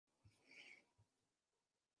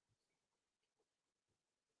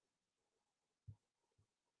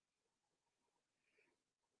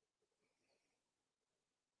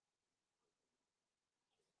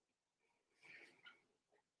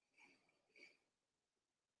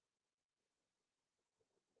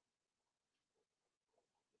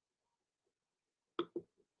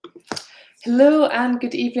Hello and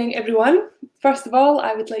good evening, everyone. First of all,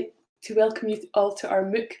 I would like to welcome you all to our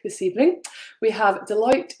MOOC this evening. We have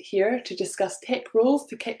Deloitte here to discuss tech roles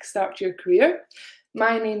to kickstart your career.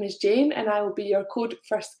 My name is Jane and I will be your Code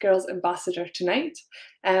First Girls ambassador tonight.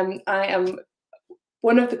 I am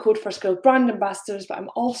one of the Code First Girls brand ambassadors, but I'm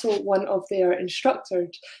also one of their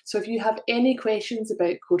instructors. So if you have any questions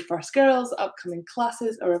about Code First Girls, upcoming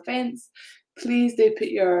classes or events, please do put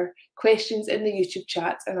your questions in the YouTube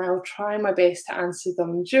chat and I will try my best to answer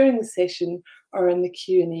them during the session or in the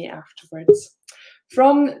Q&A afterwards.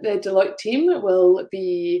 From the Deloitte team will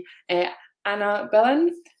be Anna Billen,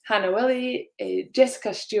 Hannah Willie,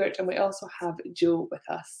 Jessica Stewart, and we also have Jo with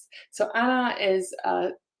us. So Anna is a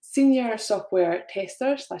Senior Software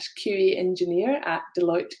Tester / QA Engineer at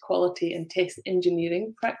Deloitte Quality and Test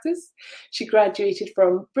Engineering Practice. She graduated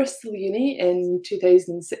from Bristol Uni in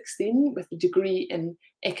 2016 with a degree in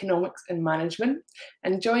Economics and Management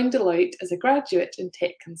and joined Deloitte as a graduate in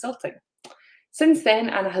tech consulting. Since then,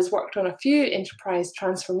 Anna has worked on a few enterprise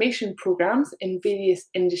transformation programs in various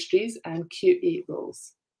industries and QA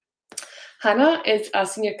roles. Hannah is a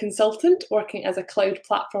senior consultant working as a cloud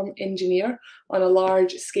platform engineer on a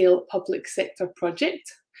large-scale public sector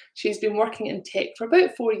project. She's been working in tech for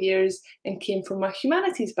about 4 years and came from a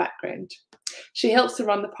humanities background. She helps to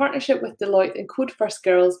run the partnership with Deloitte and Code First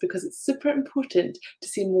Girls because it's super important to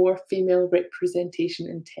see more female representation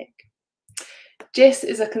in tech. Jess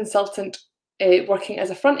is a consultant working as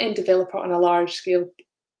a front-end developer on a large-scale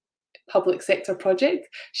public sector project.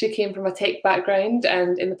 She came from a tech background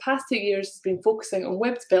and in the past 2 years has been focusing on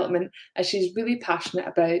web development as she's really passionate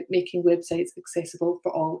about making websites accessible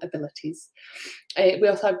for all abilities. We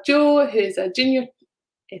also have Jo, who is a junior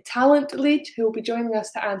talent lead, who will be joining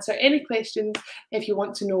us to answer any questions if you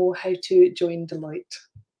want to know how to join Deloitte.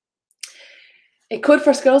 Code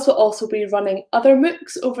First Girls will also be running other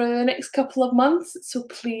MOOCs over the next couple of months, so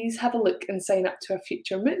please have a look and sign up to a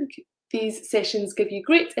future MOOC. These sessions give you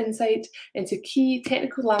great insight into key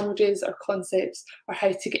technical languages or concepts or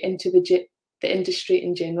how to get into the industry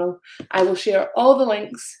in general. I will share all the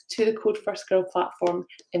links to the Code First Girl platform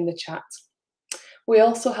in the chat. We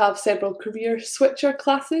also have several career switcher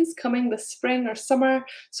classes coming this spring or summer.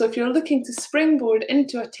 So if you're looking to springboard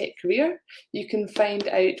into a tech career, you can find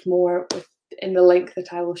out more in the link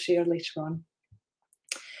that I will share later on.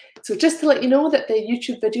 So just to let you know that the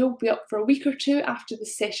YouTube video will be up for a week or two after the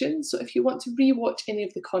session. So if you want to rewatch any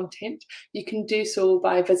of the content, you can do so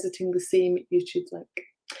by visiting the same YouTube link.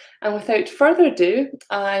 And without further ado,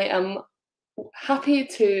 I am happy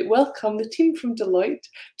to welcome the team from Deloitte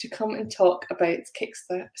to come and talk about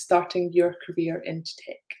kickstarting your career into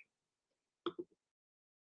tech.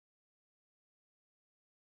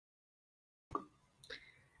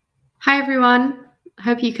 Hi everyone,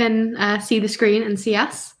 hope you can see the screen and see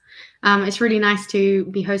us. It's really nice to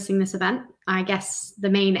be hosting this event. I guess the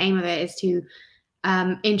main aim of it is to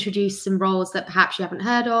introduce some roles that perhaps you haven't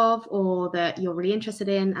heard of or that you're really interested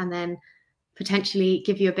in, and then potentially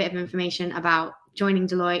give you a bit of information about joining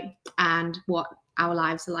Deloitte and what our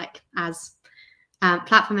lives are like as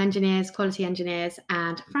platform engineers, quality engineers,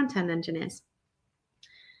 and front-end engineers.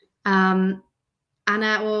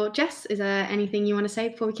 Anna or Jess, is there anything you want to say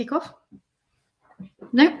before we kick off?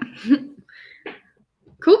 No?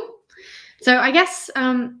 Cool. So I guess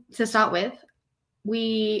to start with,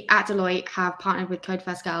 we at Deloitte have partnered with Code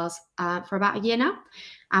First Girls for about a year now,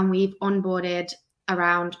 and we've onboarded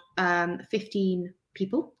around 15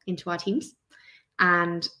 people into our teams.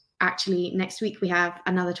 And actually next week we have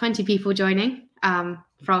another 20 people joining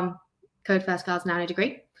from Code First Girls Nano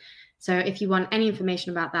degree. So if you want any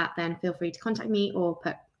information about that, then feel free to contact me or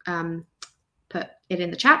put it in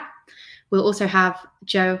the chat. We'll also have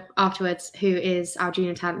Jo afterwards, who is our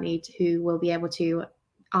junior talent lead, who will be able to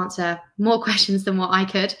answer more questions than what I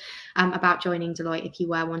could about joining Deloitte if you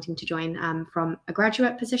were wanting to join from a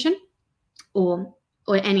graduate position or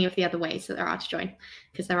any of the other ways that there are to join,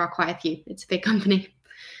 because there are quite a few. It's a big company.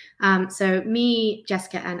 So me,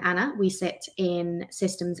 Jessica, and Anna, we sit in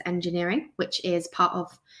systems engineering, which is part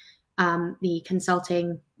of the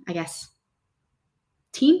consulting, I guess,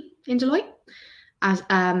 team in Deloitte. As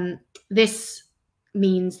this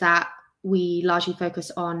means that we largely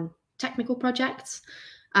focus on technical projects,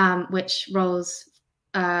 which roles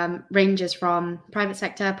ranges from private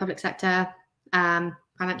sector, public sector,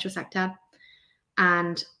 financial sector,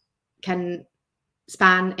 and can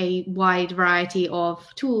span a wide variety of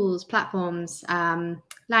tools, platforms,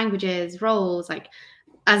 languages, roles, like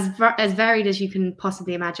as varied as you can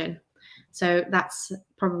possibly imagine. So that's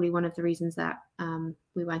probably one of the reasons that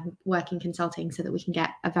we work in consulting, so that we can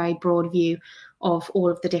get a very broad view of all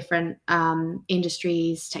of the different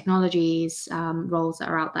industries, technologies, roles that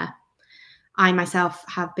are out there. I myself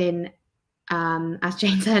have been, as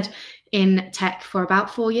Jane said, in tech for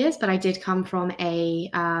about 4 years, but I did come from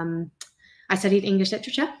I studied English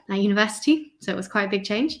literature at university, so it was quite a big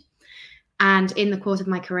change. And in the course of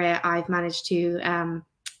my career, I've managed to,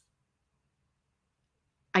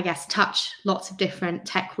 I guess, touch lots of different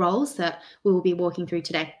tech roles that we will be walking through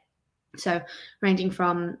today. So ranging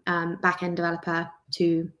from back-end developer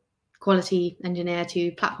to quality engineer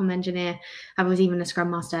to platform engineer. I was even a Scrum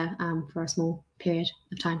Master for a small period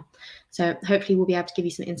of time. So hopefully we'll be able to give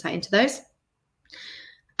you some insight into those.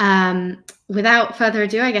 Without further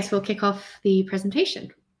ado, I guess we'll kick off the presentation.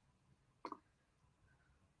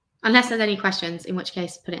 Unless there's any questions, in which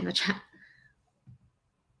case put it in the chat.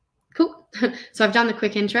 Cool. So I've done the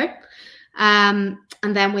quick intro. And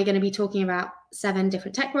then we're going to be talking about 7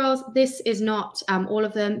 different tech roles. This is not all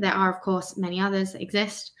of them. There are, of course, many others that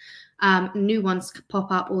exist. New ones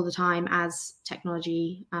pop up all the time as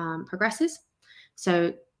technology progresses.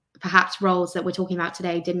 So perhaps roles that we're talking about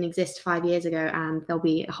today didn't exist 5 years ago, and there'll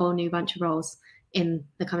be a whole new bunch of roles in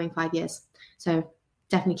the coming 5 years. So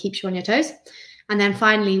definitely keep you on your toes. And then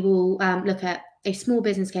finally, we'll look at a small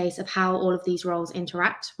business case of how all of these roles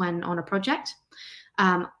interact when on a project.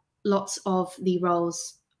 Lots of the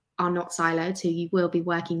roles are not siloed, so you will be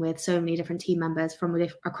working with so many different team members from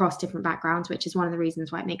across different backgrounds, which is one of the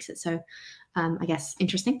reasons why it makes it so, I guess,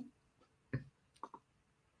 interesting.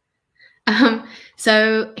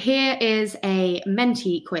 So here is a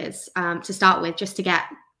Menti quiz to start with, just to get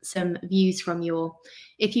some views from you all.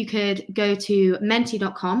 If you could go to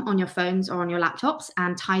menti.com on your phones or on your laptops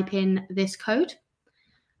and type in this code.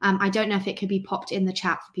 I don't know if it could be popped in the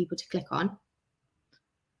chat for people to click on.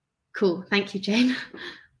 Cool, thank you, Jane.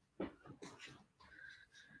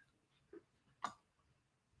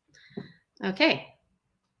 Okay,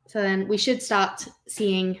 so then we should start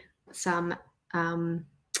seeing some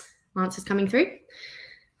answers coming through.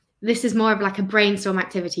 This is more of like a brainstorm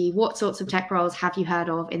activity. What sorts of tech roles have you heard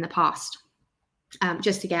of in the past?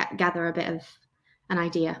 Just to gather a bit of an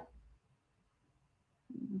idea.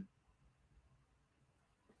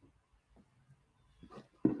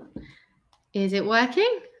 Is it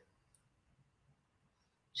working?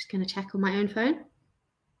 Just going to check on my own phone.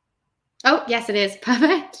 Oh, yes, it is.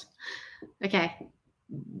 Perfect. Okay.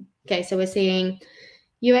 Okay, so we're seeing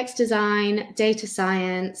UX design, data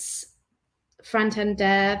science, front-end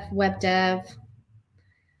dev, web dev,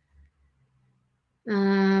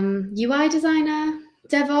 UI designer,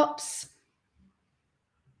 DevOps,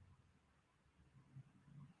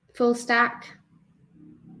 full stack.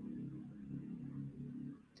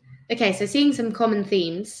 Okay, so seeing some common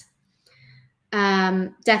themes.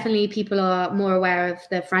 Definitely people are more aware of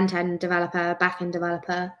the front-end developer, back-end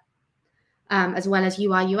developer, as well as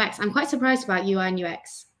UI, UX. I'm quite surprised about UI and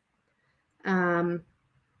UX,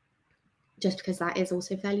 just because that is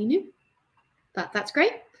also fairly new, but that's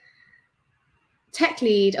great. Tech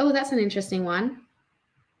lead, oh, that's an interesting one.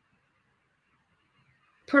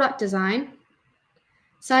 Product design,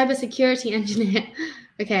 cybersecurity engineer.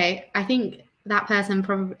 Okay, I think that person,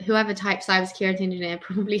 probably whoever typed cybersecurity engineer,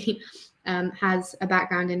 probably has a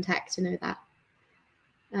background in tech to know that.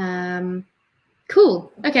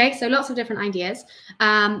 Cool. Okay, so lots of different ideas.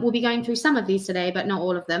 We'll be going through some of these today, but not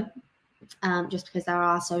all of them, just because there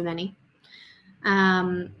are so many.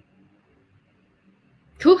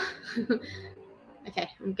 Cool. Okay,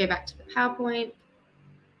 I'll go back to the PowerPoint.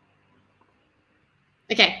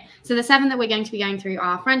 Okay, so the 7 that we're going to be going through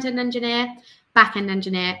are front-end engineer, back-end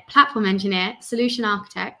engineer, platform engineer, solution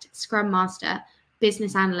architect, scrum master,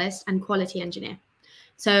 business analyst, and quality engineer.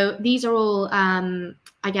 So these are all,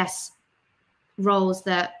 I guess, roles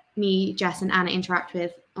that me, Jess, and Anna interact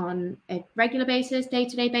with on a regular basis,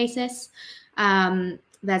 day-to-day basis.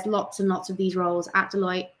 There's lots and lots of these roles at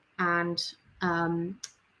Deloitte, and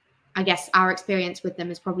I guess our experience with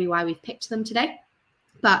them is probably why we've picked them today.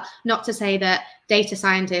 But not to say that data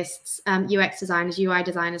scientists, UX designers, UI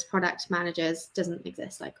designers, product managers doesn't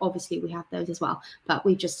exist. Like, obviously we have those as well, but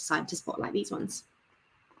we've just decided to spotlight these ones.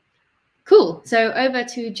 Cool. So over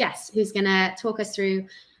to Jess, who's going to talk us through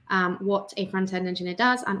what a front-end engineer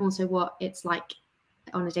does and also what it's like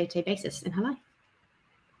on a day-to-day basis in her life.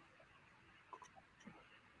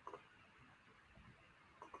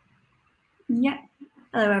 Yeah.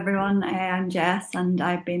 Hello, everyone. I'm Jess, and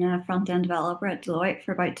I've been a front-end developer at Deloitte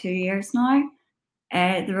for about 2 years now.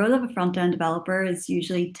 The role of a front-end developer is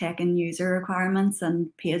usually taking user requirements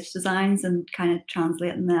and page designs and kind of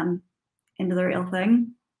translating them into the real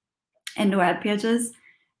thing. into web pages.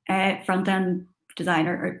 Front-end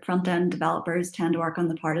designer or front-end developers tend to work on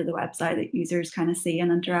the part of the website that users kind of see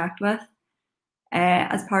and interact with.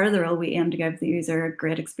 As part of the role, we aim to give the user a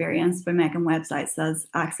great experience by making websites as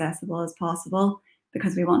accessible as possible,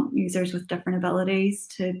 because we want users with different abilities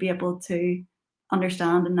to be able to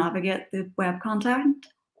understand and navigate the web content.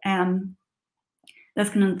 This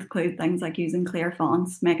can include things like using clear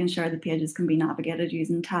fonts, making sure the pages can be navigated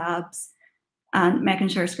using tabs, and making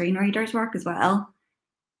sure screen readers work as well.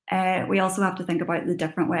 We also have to think about the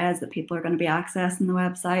different ways that people are going to be accessing the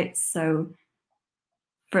websites. So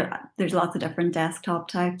there's lots of different desktop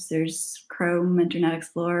types. There's Chrome, Internet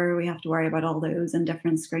Explorer. We have to worry about all those in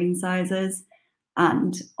different screen sizes,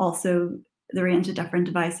 and also the range of different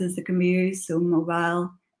devices that can be used. So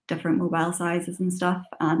different mobile sizes and stuff.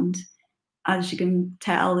 And as you can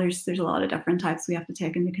tell, there's a lot of different types we have to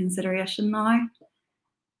take into consideration now.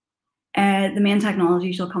 The main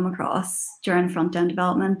technologies you'll come across during front-end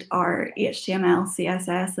development are HTML,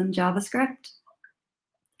 CSS, and JavaScript.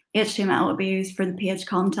 HTML would be used for the page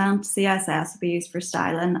content, CSS would be used for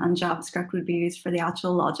styling, and JavaScript would be used for the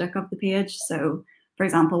actual logic of the page. So, for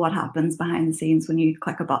example, what happens behind the scenes when you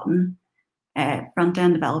click a button.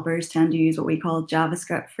 Front-end developers tend to use what we call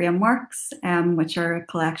JavaScript frameworks, which are a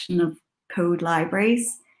collection of code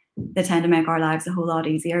libraries. They tend to make our lives a whole lot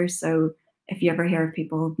easier. So if you ever hear of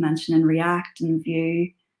people mentioning React and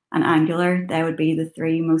Vue and Angular, they would be the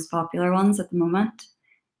three most popular ones at the moment.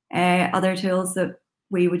 Other tools that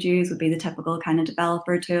we would use would be the typical kind of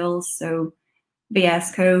developer tools. So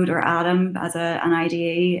VS Code or Atom as an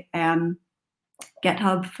IDE,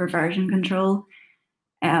 GitHub for version control.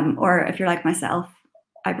 Or if you're like myself,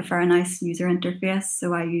 I prefer a nice user interface.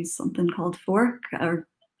 So I use something called Fork or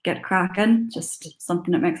Get Cracking, just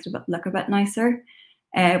something that makes it look a bit nicer.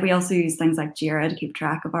 We also use things like Jira to keep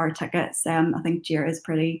track of our tickets. I think Jira is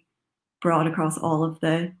pretty broad across all of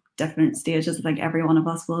the different stages. I think every one of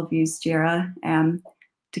us will have used Jira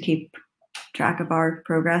to keep track of our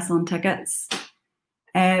progress on tickets.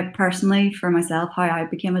 Personally, for myself, how I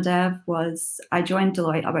became a dev was I joined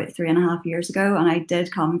Deloitte about 3.5 years ago, and I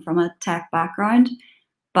did come from a tech background,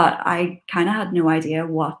 but I kind of had no idea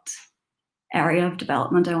what area of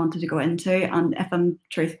development I wanted to go into. And if I'm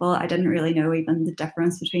truthful, I didn't really know even the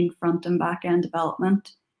difference between front and back end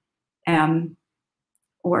development.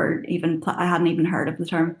 Or even I hadn't even heard of the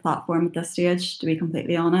term platform at this stage, to be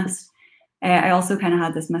completely honest. I also kind of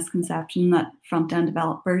had this misconception that front end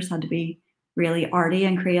developers had to be really arty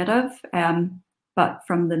and creative. But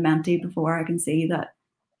from the Menti before, I can see that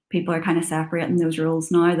people are kind of separating those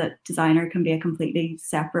roles now, that designer can be a completely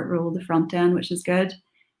separate role, the front end, which is good.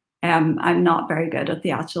 I'm not very good at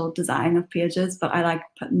the actual design of pages, but I like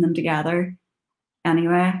putting them together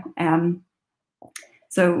anyway.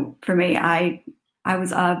 So for me, I've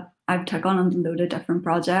took on a load of different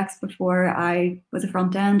projects before I was a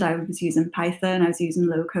front end. I was using Python, I was using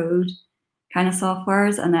low code kind of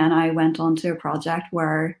softwares, and then I went on to a project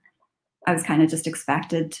where I was kind of just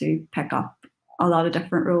expected to pick up a lot of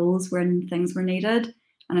different roles when things were needed.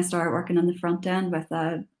 And I started working on the front end with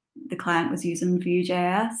the client was using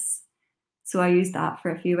Vue.js. So I used that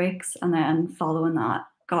for a few weeks, and then following that,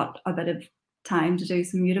 got a bit of time to do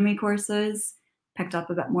some Udemy courses, picked up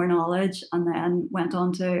a bit more knowledge, and then went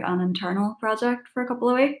on to an internal project for a couple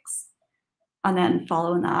of weeks. And then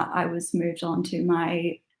following that, I was moved on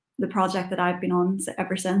to the project that I've been on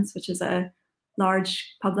ever since, which is a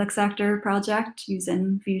large public sector project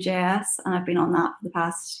using Vue.js. And I've been on that for the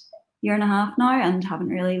past 1.5 years now and haven't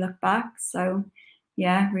really looked back. So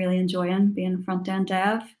yeah, really enjoying being a front-end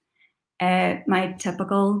dev. My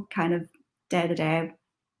typical kind of day-to-day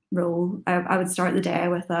role, I would start the day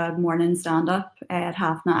with a morning stand-up at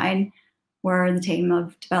 9:30, where the team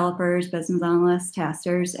of developers, business analysts,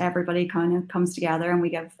 testers, everybody kind of comes together and we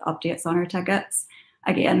give updates on our tickets.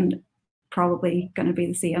 Again, probably going to be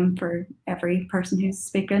the same for every person who's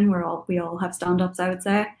speaking. We all have stand-ups, I would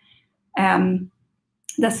say.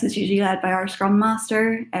 This is usually led by our Scrum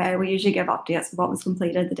Master. We usually give updates of what was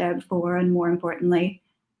completed the day before, and more importantly,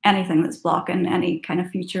 anything that's blocking any kind of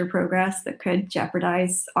future progress that could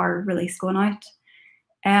jeopardize our release going out.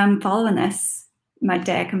 Following this, my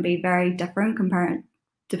day can be very different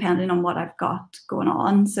depending on what I've got going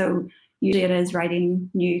on. So usually it is writing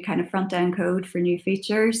new kind of front-end code for new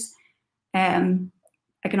features.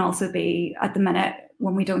 It can also be, at the minute,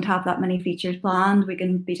 when we don't have that many features planned, we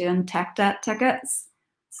can be doing tech debt tickets.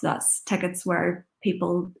 So that's tickets where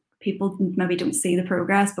people maybe don't see the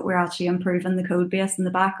progress, but we're actually improving the code base in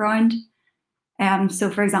the background. So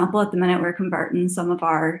for example, at the minute, we're converting some of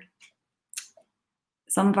our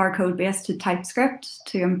code base to TypeScript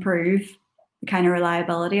to improve the kind of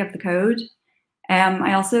reliability of the code.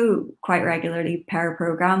 I also quite regularly pair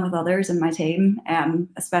program with others in my team,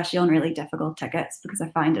 especially on really difficult tickets, because I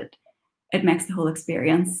find it makes the whole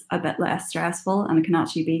experience a bit less stressful, and it can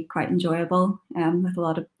actually be quite enjoyable with a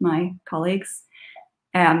lot of my colleagues.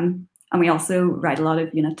 And we also write a lot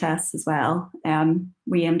of unit tests as well.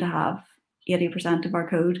 We aim to have 80% of our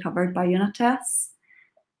code covered by unit tests.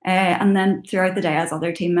 And then throughout the day, as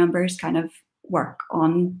other team members kind of work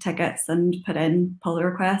on tickets and put in pull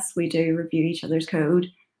requests, we do review each other's code.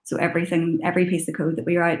 So every piece of code that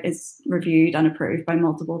we write is reviewed and approved by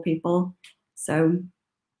multiple people. So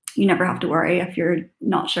you never have to worry if you're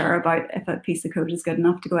not sure about if a piece of code is good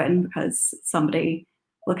enough to go in, because somebody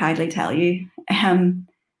will kindly tell you. And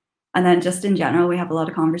then just in general, we have a lot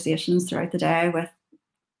of conversations throughout the day with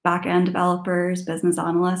back-end developers, business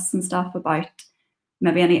analysts and stuff about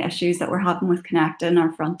maybe any issues that we're having with connecting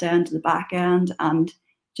our front end to the back end, and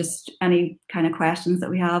just any kind of questions that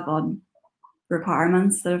we have on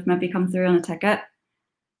requirements that have maybe come through on a ticket.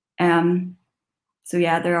 So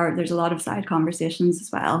yeah, there's a lot of side conversations as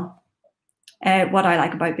well. What I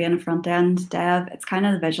like about being a front end dev, it's kind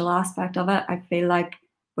of the visual aspect of it. I feel like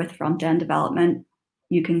with front end development,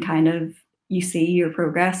 you can you see your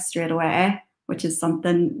progress straight away, which is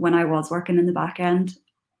something when I was working in the back end,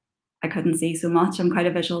 I couldn't see so much. I'm quite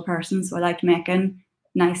a visual person, so I like making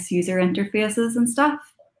nice user interfaces and stuff.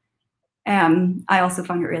 I also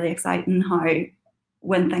found it really exciting how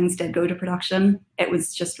when things did go to production, it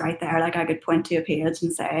was just right there. Like I could point to a page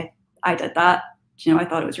and say, I did that. You know, I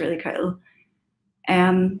thought it was really cool.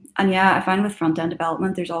 And yeah, I find with front-end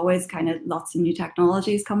development, there's always kind of lots of new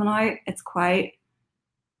technologies coming out. It's quite,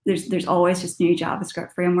 there's always just new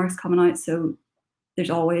JavaScript frameworks coming out. So there's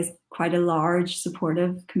always quite a large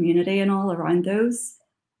supportive community and all around those,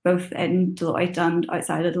 both in Deloitte and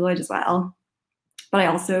outside of Deloitte as well. But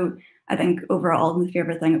I think overall, the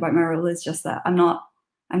favorite thing about my role is just that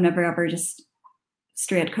I'm never ever just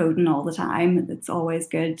straight coding all the time. It's always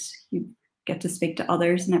good. You get to speak to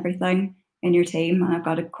others and everything in your team. And I've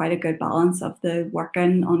got quite a good balance of the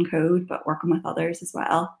working on code, but working with others as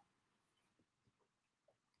well.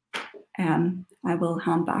 I will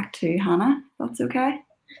hand back to Hannah, if that's okay.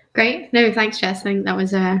 Great. No, thanks, Jess. I think that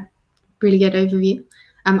was a really good overview.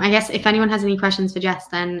 I guess if anyone has any questions for Jess,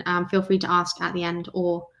 then feel free to ask at the end,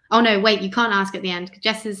 or oh no, wait, you can't ask at the end.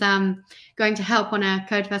 Jess is going to help on a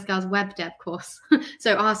Code First Girls web dev course.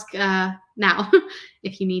 So ask now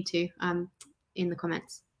if you need to in the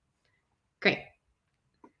comments. Great.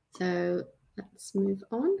 So let's move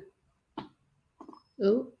on.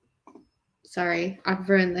 Oh, sorry, I've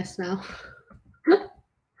ruined this now.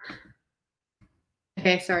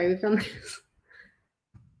 Okay, sorry, we've done this.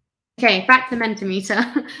 Okay, back to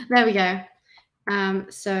Mentimeter. There we go.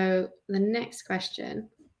 So the next question.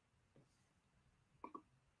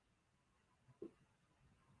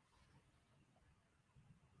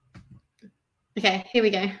 Okay, here we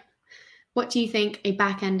go. What do you think a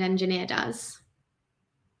back-end engineer does?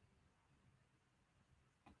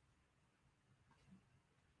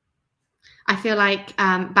 I feel like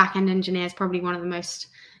back-end engineer is probably one of the most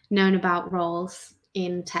known about roles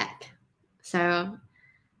in tech. So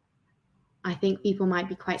I think people might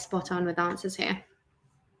be quite spot on with answers here.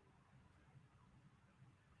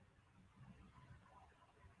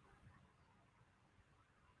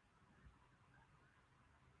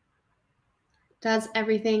 Does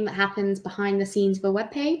everything that happens behind the scenes of a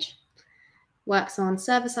web page, works on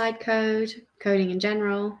server-side code, coding in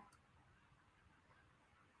general.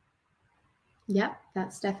 Yep,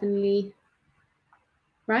 that's definitely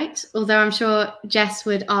right. Although I'm sure Jess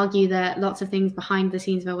would argue that lots of things behind the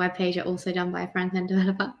scenes of a web page are also done by a front-end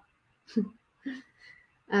developer.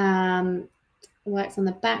 Works on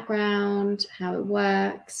the background, how it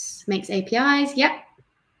works, makes APIs. Yep.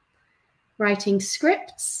 Writing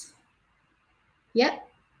scripts. Yep.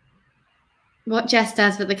 What Jess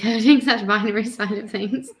does with the coding / binary side of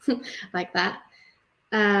things, like that.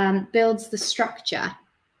 Builds the structure.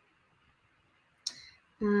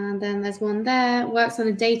 And then there's one there, works on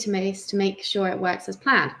a database to make sure it works as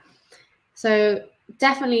planned. So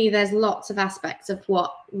definitely there's lots of aspects of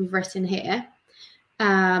what we've written here.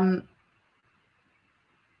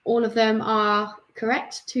 All of them are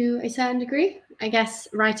correct to a certain degree. I guess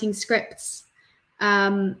writing scripts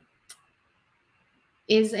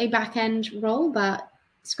is a back-end role, but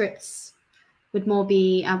scripts would more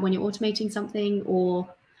be when you're automating something, or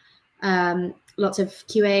lots of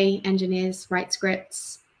QA engineers write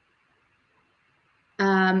scripts.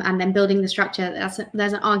 And then building the structure,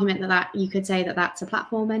 there's an argument that you could say that that's a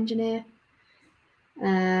platform engineer.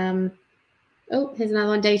 Oh, here's another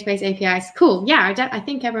one, database APIs. Cool. Yeah, I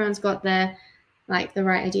think everyone's got the like the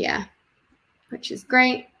right idea, which is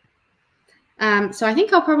great. So I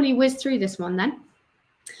think I'll probably whiz through this one then.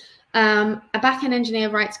 A backend engineer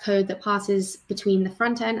writes code that passes between the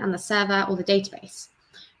front end and the server or the database.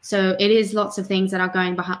 So it is lots of things that are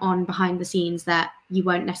going on behind the scenes that you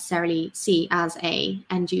won't necessarily see as an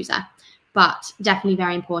end user, but definitely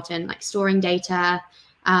very important, like storing data,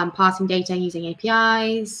 passing data using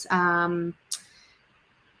APIs, I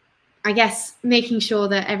guess making sure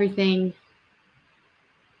that everything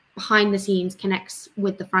behind the scenes connects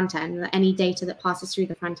with the front end, that any data that passes through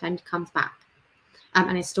the front end comes back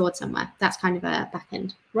and is stored somewhere. That's kind of a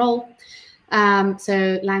backend role.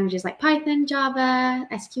 So languages like Python, Java,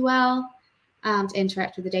 SQL to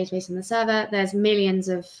interact with the database and the server. There's millions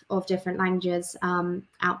of different languages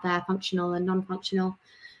out there, functional and non-functional.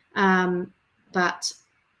 And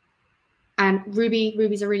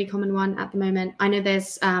Ruby's a really common one at the moment. I know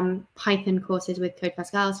there's Python courses with Code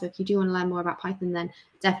Pascal, so if you do want to learn more about Python, then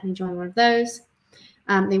definitely join one of those.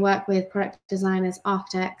 They work with product designers,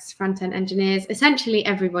 architects, front-end engineers, essentially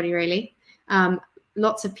everybody really.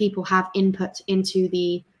 Lots of people have input into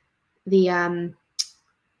the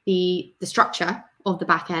structure of the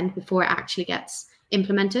backend before it actually gets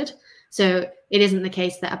implemented. So it isn't the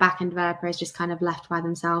case that a backend developer is just kind of left by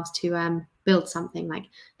themselves to build something. Like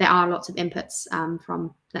there are lots of inputs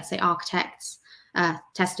from, let's say, architects,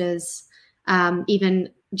 testers. Even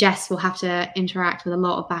Jess will have to interact with a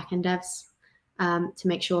lot of backend devs to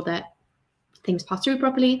make sure that things pass through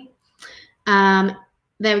properly.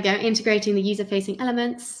 There we go, integrating the user-facing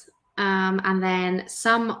elements. And then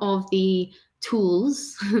some of the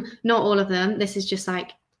tools, not all of them, this is just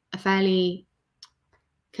like a fairly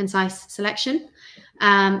concise selection.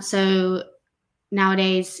 So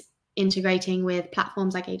nowadays, integrating with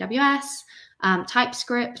platforms like AWS,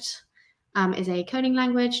 TypeScript is a coding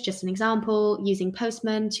language, just an example, using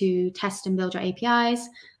Postman to test and build your APIs,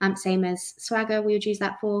 same as Swagger, we would use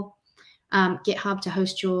that for. GitHub to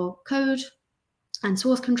host your code and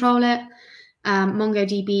source control it.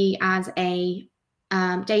 MongoDB as a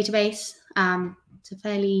database. It's a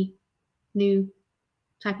fairly new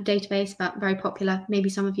type of database, but very popular. Maybe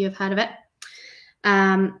some of you have heard of it.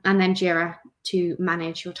 And then Jira to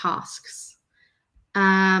manage your tasks.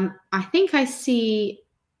 I think I see,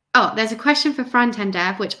 there's a question for front-end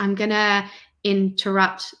dev, which I'm going to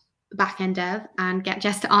interrupt back-end dev and get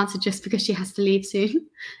Jess to answer just because she has to leave soon.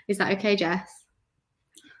 Is that okay, Jess?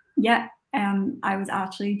 Yeah. I was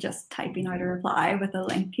actually just typing out a reply with a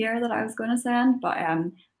link here that I was going to send, but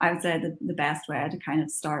I would say the best way to kind of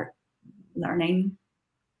start learning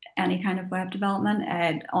any kind of web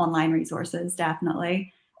development, online resources,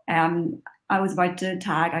 definitely. I was about to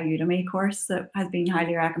tag a Udemy course that has been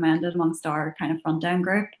highly recommended amongst our kind of front end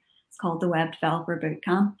group. It's called the Web Developer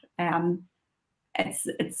Bootcamp.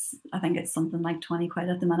 I think it's something like 20 quid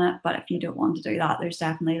at the minute, but if you don't want to do that, there's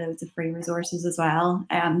definitely loads of free resources as well.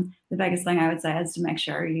 The biggest thing I would say is to make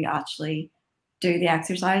sure you actually do the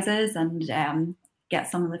exercises and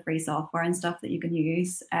get some of the free software and stuff that you can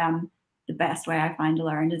use. The best way I find to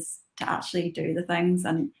learn is to actually do the things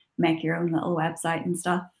and make your own little website and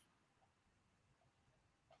stuff.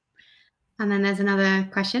 And then there's another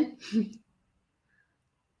question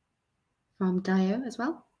from Dio as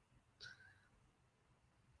well.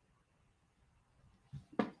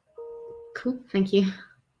 Cool, thank you.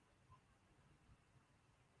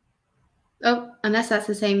 Oh, unless that's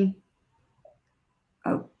the same.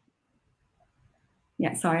 Oh,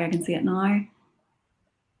 yeah, sorry, I can see it now.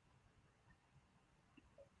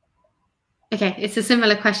 Okay, it's a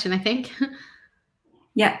similar question, I think.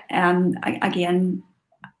 Yeah, again,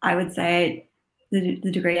 I would say the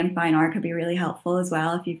degree in fine art could be really helpful as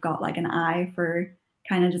well. If you've got like an eye for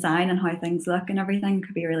kind of design and how things look and everything,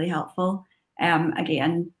 could be really helpful.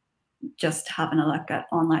 Again, just having a look at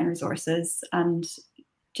online resources and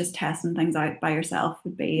just testing things out by yourself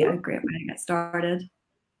would be a great way to get started.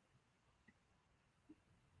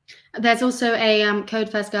 There's also a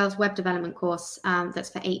Code First Girls web development course that's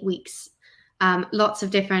for 8 weeks. Lots of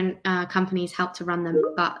different companies help to run them,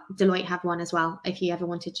 but Deloitte have one as well if you ever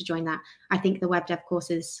wanted to join that. I think the web dev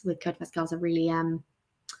courses with Code First Girls are really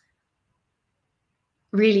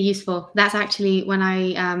really useful. That's actually when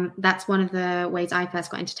that's one of the ways I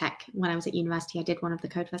first got into tech. When I was at university, I did one of the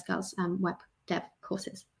Code First Girls web dev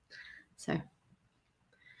courses. So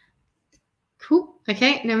cool.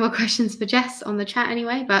 Okay, no more questions for Jess on the chat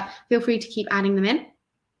anyway, but feel free to keep adding them in.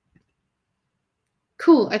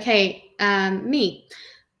 Cool. Okay, me.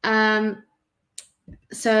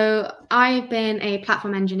 So I've been a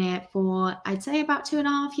platform engineer for, I'd say, about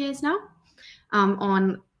 2.5 years now,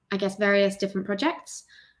 on, I guess, various different projects.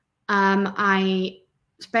 I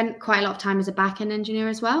spent quite a lot of time as a back-end engineer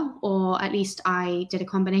as well, or at least I did a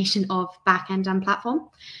combination of back-end and platform.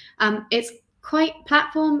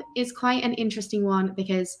 Platform is quite an interesting one,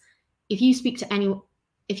 because if you speak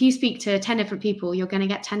to 10 different people, you're going to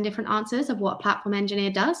get 10 different answers of what a platform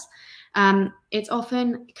engineer does. It's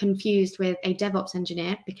often confused with a DevOps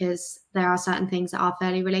engineer because there are certain things that are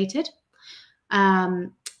fairly related.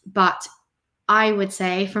 But I would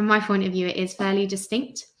say, from my point of view, it is fairly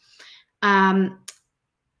distinct. A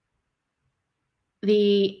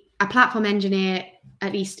platform engineer,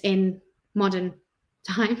 at least in modern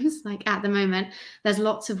times, like at the moment, there's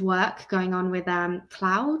lots of work going on with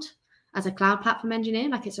cloud, as a cloud platform engineer.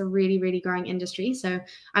 Like, it's a really, really growing industry. So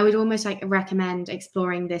I would almost like recommend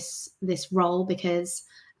exploring this role, because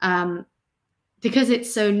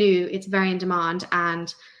it's so new, it's very in demand,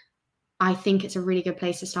 and I think it's a really good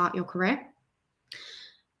place to start your career.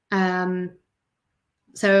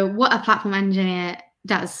 So what a platform engineer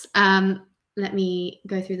does, let me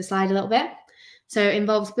go through the slide a little bit. So it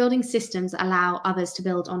involves building systems that allow others to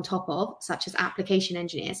build on top of, such as application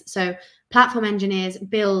engineers. So platform engineers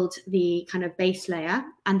build the kind of base layer,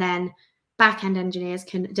 and then back-end engineers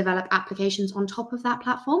can develop applications on top of that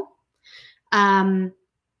platform.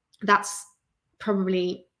 That's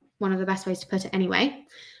probably one of the best ways to put it anyway.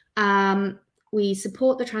 We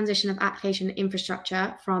support the transition of application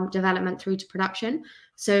infrastructure from development through to production.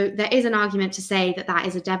 So there is an argument to say that that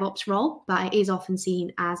is a DevOps role, but it is often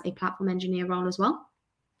seen as a platform engineer role as well.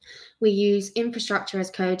 We use infrastructure as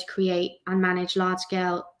code to create and manage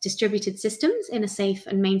large-scale distributed systems in a safe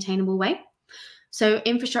and maintainable way. So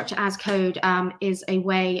infrastructure as code is a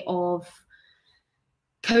way of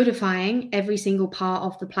codifying every single part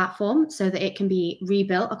of the platform so that it can be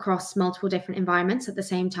rebuilt across multiple different environments at the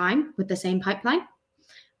same time with the same pipeline.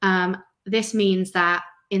 This means that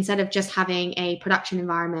instead of just having a production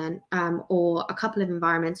environment or a couple of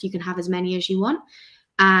environments, you can have as many as you want.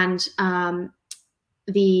 And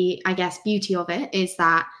the, I guess, beauty of it is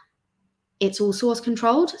that it's all source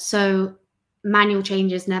controlled. So manual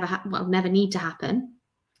changes never need to happen.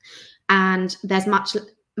 And there's much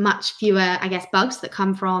fewer, I guess, bugs that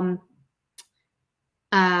come from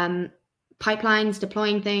pipelines,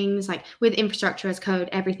 deploying things. Like with infrastructure as code,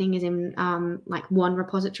 everything is in like one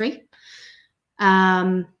repository.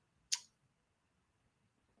 The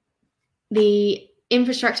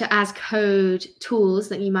infrastructure as code tools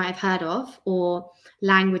that you might have heard of, or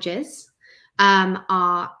languages,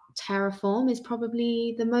 are Terraform is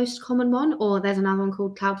probably the most common one, or there's another one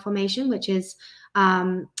called CloudFormation, which is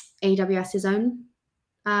AWS's own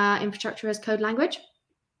infrastructure as code language.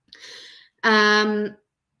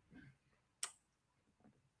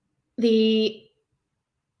 The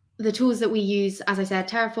tools that we use, as I said,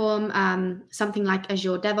 Terraform, something like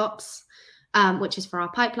Azure DevOps, which is for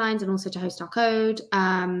our pipelines and also to host our code,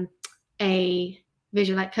 a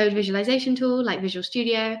code visualization tool like Visual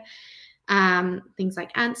Studio, things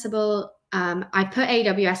like Ansible. I put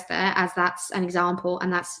AWS there as that's an example,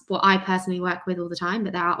 and that's what I personally work with all the time,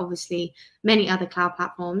 but there are obviously many other cloud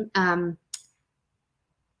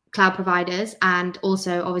providers, and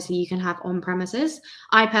also obviously you can have on-premises.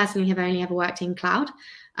 I personally have only ever worked in cloud,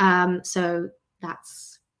 so I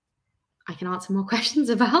can answer more questions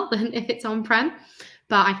about than if it's on-prem,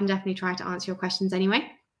 but I can definitely try to answer your questions anyway.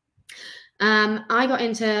 I got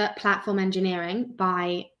into platform engineering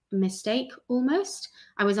by mistake almost.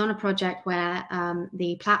 I was on a project where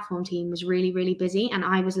the platform team was really, really busy, and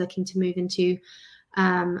I was looking to move into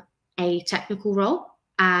a technical role,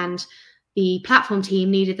 and the platform team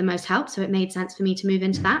needed the most help, so it made sense for me to move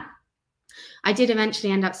into that. I did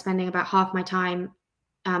eventually end up spending about half my time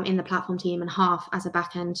in the platform team and half as a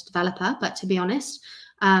back-end developer, but to be honest,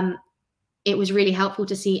 it was really helpful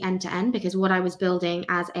to see end-to-end, because what I was building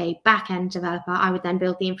as a back-end developer, I would then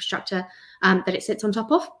build the infrastructure that it sits on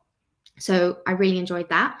top of. So I really enjoyed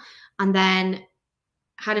that, and then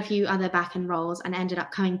had a few other back-end roles and ended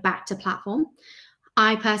up coming back to platform.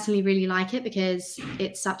 I personally really like it because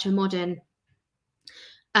it's such a modern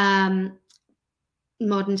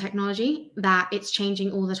technology that it's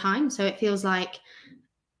changing all the time. So it feels like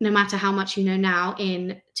no matter how much you know now,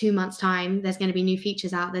 in 2 months' time, there's going to be new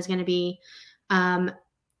features out. There's going to be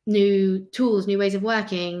new tools, new ways of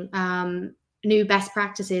working, new best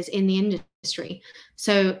practices in the industry.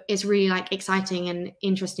 So it's really like exciting and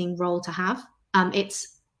interesting role to have.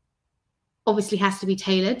 It's obviously has to be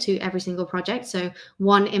tailored to every single project. So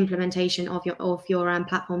one implementation of your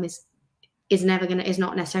platform is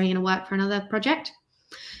not necessarily going to work for another project.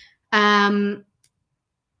 Trying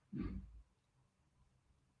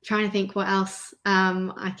to think what else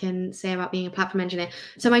I can say about being a platform engineer.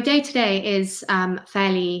 So my day-to-day is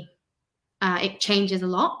fairly it changes a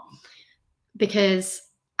lot because,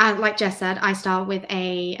 like Jess said, I start with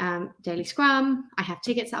a daily scrum. I have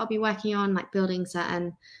tickets that I'll be working on, like building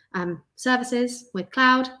certain services with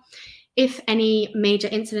cloud. If any major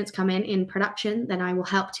incidents come in production, then I will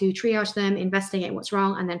help to triage them, investigate what's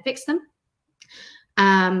wrong, and then fix them.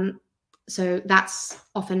 So that's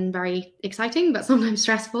often very exciting, but sometimes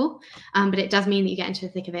stressful. But it does mean that you get into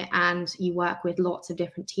the thick of it and you work with lots of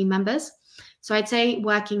different team members. So I'd say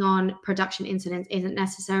working on production incidents isn't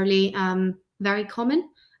necessarily very common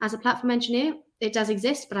as a platform engineer. It does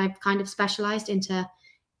exist, but I've kind of specialized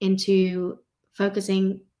into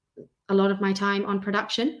focusing a lot of my time on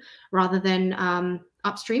production rather than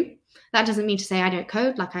upstream. That doesn't mean to say I don't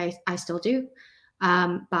code, like I still do.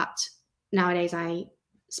 But nowadays I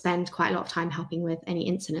spend quite a lot of time helping with any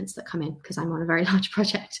incidents that come in because I'm on a very large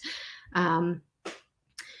project. Apart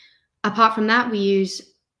from that, we use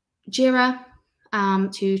Jira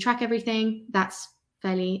to track everything. That's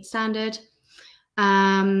fairly standard.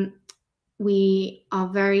 We are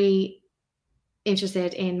very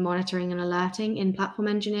interested in monitoring and alerting in platform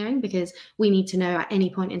engineering because we need to know at any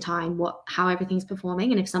point in time how everything's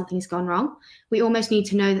performing, and if something's gone wrong. We almost need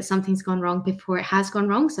to know that something's gone wrong before it has gone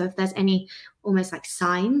wrong. So if there's any almost like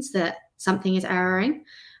signs that something is erroring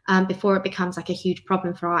before it becomes like a huge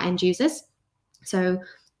problem for our end users. So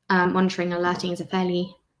monitoring and alerting is a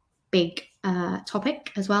fairly big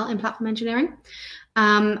topic as well in platform engineering.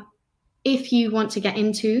 If you want to get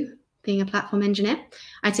into being a platform engineer,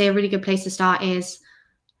 I'd say a really good place to start is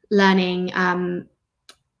learning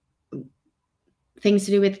things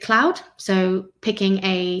to do with cloud. So picking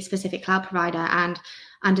a specific cloud provider and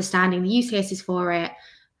understanding the use cases for it,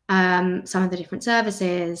 some of the different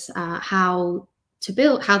services, how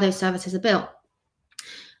those services are built,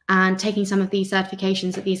 and taking some of these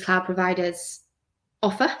certifications that these cloud providers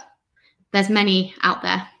offer. There's many out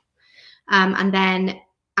there. And then,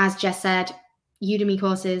 as Jess said, Udemy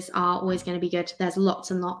courses are always going to be good. There's lots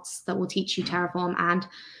and lots that will teach you Terraform,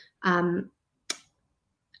 and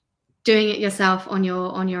doing it yourself on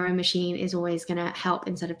your own machine is always going to help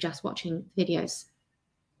instead of just watching videos.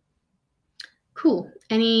 Cool.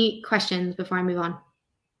 Any questions before I move on?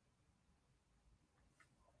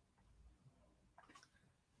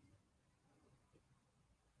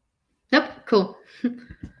 Nope. Cool.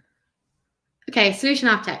 Okay, solution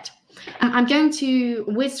architect. I'm going to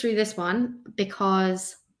whiz through this one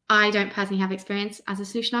because I don't personally have experience as a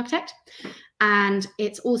solution architect. And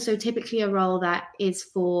it's also typically a role that is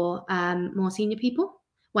for more senior people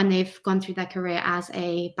when they've gone through their career as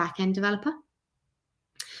a back-end developer.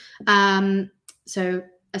 So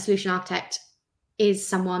a solution architect is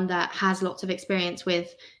someone that has lots of experience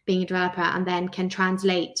with being a developer and then can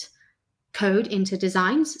translate code into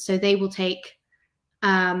designs. So they will take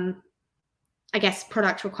I guess,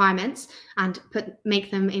 product requirements and make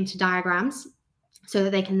them into diagrams so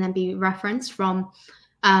that they can then be referenced from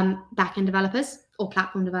back-end developers or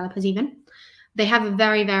platform developers even. They have a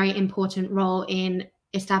very, very important role in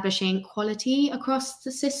establishing quality across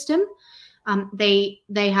the system. They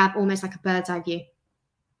have almost like a bird's eye view.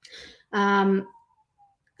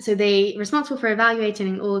 So they're responsible for evaluating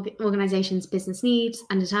an organization's business needs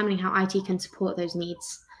and determining how IT can support those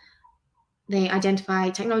needs. They identify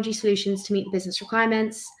technology solutions to meet the business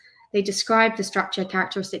requirements. They describe the structure,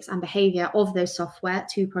 characteristics, and behavior of those software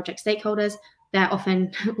to project stakeholders. They're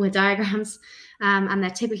often with diagrams, and they're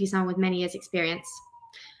typically someone with many years' experience.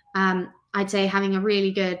 I'd say having a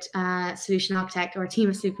really good solution architect or a team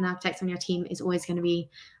of solution architects on your team is always going to be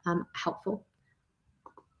helpful.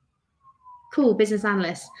 Cool, business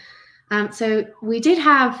analyst. So we did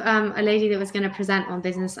have a lady that was going to present on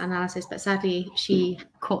business analysis, but sadly she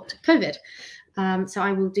caught COVID. So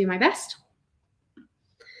I will do my best.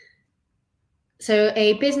 So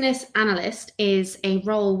a business analyst is a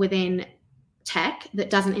role within tech that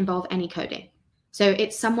doesn't involve any coding. So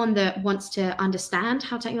it's someone that wants to understand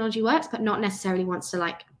how technology works, but not necessarily wants to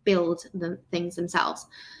like build the things themselves.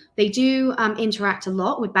 They do interact a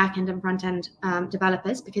lot with back-end and front-end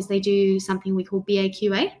developers because they do something we call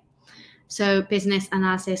BAQA. So business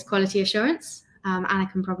analysis, quality assurance. And I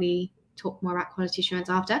can probably talk more about quality assurance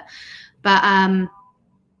after. But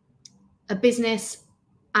a business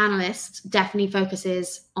analyst definitely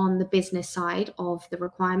focuses on the business side of the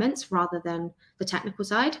requirements rather than the technical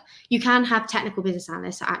side. You can have technical business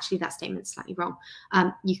analysts. So actually, that statement's slightly wrong.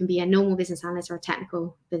 You can be a normal business analyst or a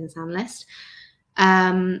technical business analyst.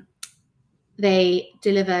 They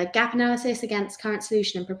deliver gap analysis against current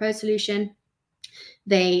solution and proposed solution.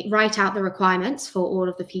 They write out the requirements for all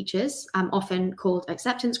of the features, often called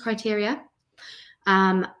acceptance criteria.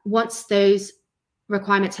 Once those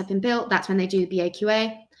requirements have been built, that's when they do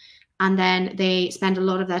BAQA. and then they spend a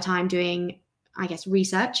lot of their time doing, I guess,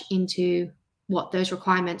 research into what those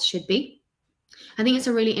requirements should be. I think it's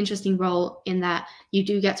a really interesting role in that you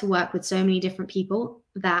do get to work with so many different people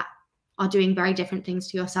that are doing very different things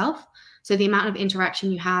to yourself. So the amount of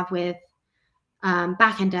interaction you have with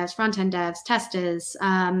back-end devs, front-end devs, testers,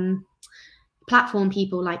 platform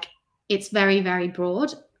people, like, it's very, very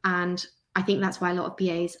broad. And I think that's why a lot of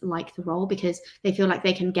BAs like the role, because they feel like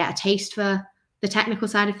they can get a taste for the technical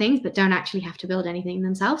side of things, but don't actually have to build anything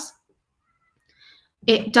themselves.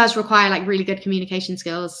 It does require like really good communication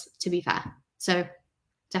skills, to be fair. So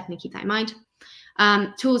definitely keep that in mind.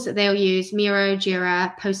 Tools that they'll use: Miro,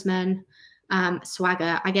 Jira, Postman,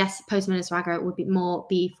 Swagger. I guess Postman and Swagger would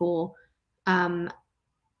be for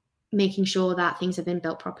making sure that things have been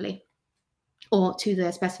built properly or to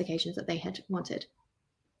the specifications that they had wanted.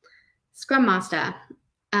 Scrum Master.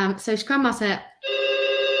 So Scrum Master,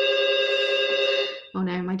 oh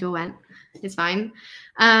no, my door went. It's fine.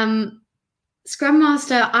 Scrum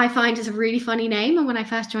Master, I find, is a really funny name. And when I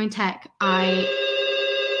first joined tech, my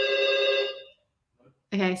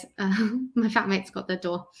flatmate's got the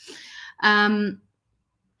door.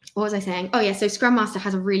 What was I saying? Oh yeah, so Scrum Master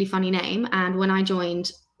has a really funny name. And when I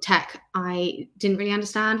joined tech, I didn't really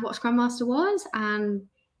understand what Scrum Master was and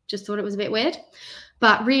just thought it was a bit weird.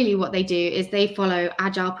 But really what they do is they follow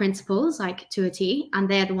agile principles, like, to a T, and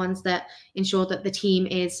they're the ones that ensure that the team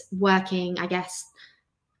is working, I guess,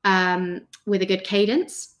 with a good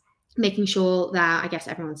cadence, making sure that, I guess,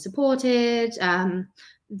 everyone's supported,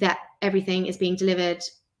 that everything is being delivered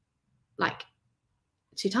like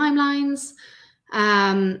to timelines.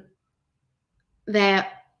 I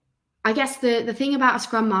guess the thing about a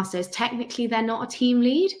Scrum Master is technically they're not a team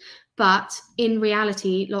lead, but in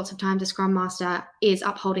reality, lots of times a Scrum Master is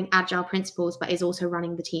upholding agile principles, but is also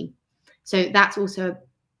running the team. So that's also,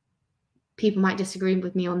 people might disagree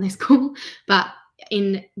with me on this call, but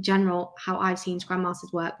in general, how I've seen Scrum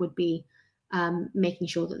Masters work would be making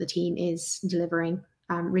sure that the team is delivering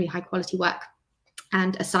really high quality work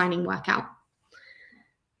and assigning work out.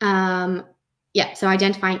 Yeah, so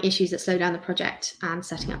identifying issues that slow down the project and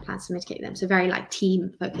setting up plans to mitigate them. So very like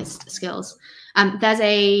team focused skills.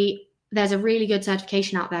 There's a really good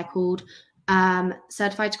certification out there called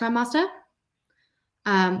Certified Scrum Master,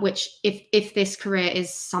 which if this career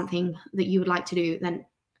is something that you would like to do, then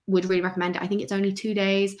would really recommend it. I think it's only 2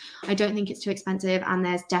 days. I don't think it's too expensive, and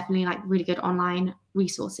there's definitely like really good online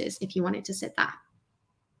resources if you wanted to sit that.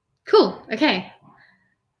 Cool. Okay.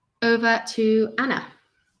 Over to Anna.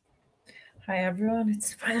 Hi everyone,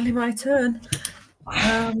 it's finally my turn.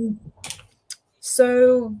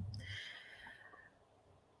 So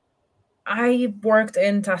I worked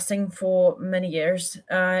in testing for many years.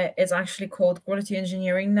 It's actually called quality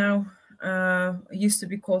engineering now. It used to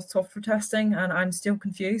be called software testing, and I'm still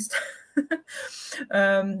confused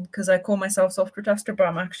because I call myself software tester, but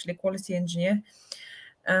I'm actually quality engineer.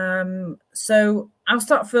 So I'll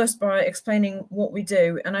start first by explaining what we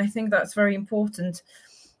do, and I think that's very important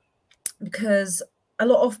because a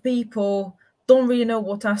lot of people don't really know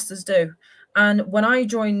what testers do. And when I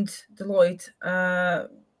joined Deloitte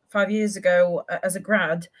 5 years ago as a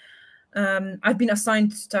grad, I've been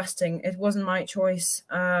assigned to testing. It wasn't my choice,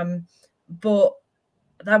 but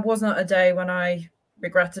that was not a day when I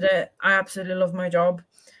regretted it. I absolutely love my job,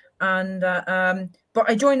 and but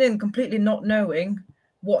I joined in completely not knowing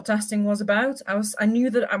what testing was about. I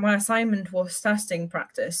knew that my assignment was testing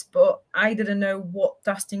practice, but I didn't know what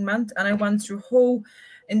testing meant, and I went through a whole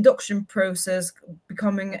induction process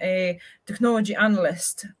becoming a technology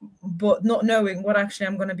analyst, but not knowing what actually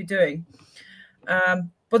I'm going to be doing. But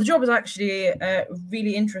the job is actually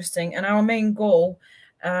really interesting, and our main goal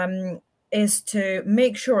is to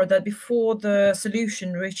make sure that before the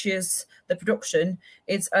solution reaches the production,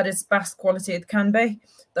 it's at its best quality it can be,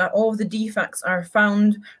 that all of the defects are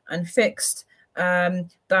found and fixed,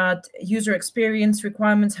 that user experience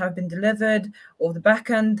requirements have been delivered, all the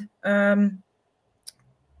backend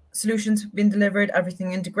solutions have been delivered,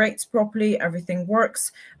 everything integrates properly, everything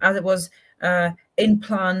works as it was in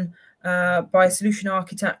plan by solution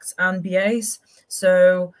architects and BAs,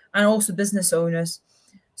 and also business owners.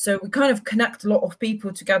 So we kind of connect a lot of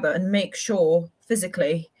people together and make sure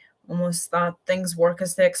physically almost that things work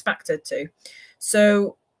as they're expected to.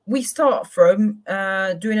 So we start from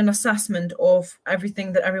doing an assessment of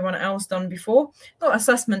everything that everyone else done before. Not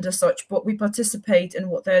assessment as such, but we participate in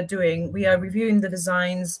what they're doing. We are reviewing the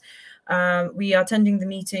designs. We are attending the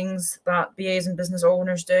meetings that BAs and business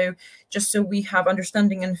owners do, just so we have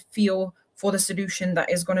understanding and feel for the solution that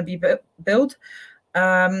is going to be built.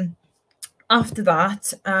 After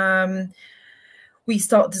that, we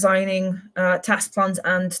start designing task plans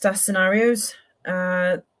and test scenarios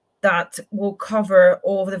that will cover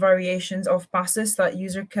all of the variations of passes that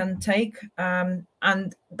user can take.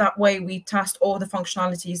 And that way we test all the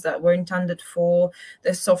functionalities that were intended for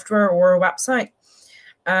the software or a website.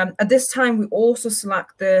 At this time, we also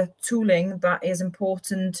select the tooling that is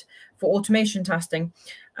important for automation testing.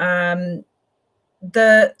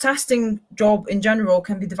 The testing job in general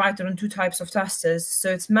can be divided on two types of testers.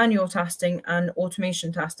 So it's manual testing and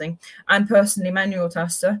automation testing. I'm personally a manual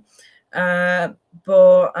tester,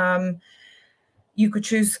 but you could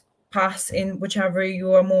choose paths in whichever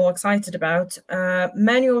you are more excited about.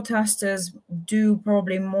 Manual testers do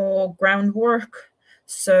probably more groundwork.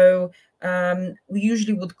 So we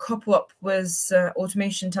usually would couple up with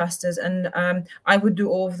automation testers, and I would do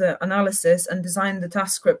all of the analysis and design the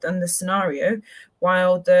task script and the scenario,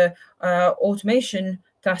 while the automation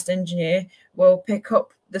test engineer will pick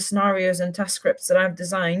up the scenarios and test scripts that I've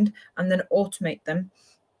designed and then automate them.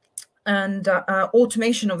 And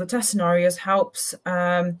automation of the test scenarios helps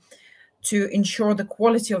to ensure the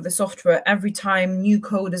quality of the software every time new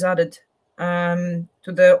code is added to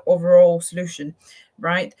the overall solution,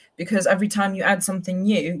 right? Because every time you add something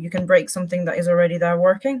new, you can break something that is already there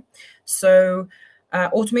working. So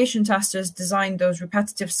automation testers design those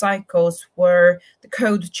repetitive cycles where the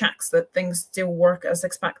code checks that things still work as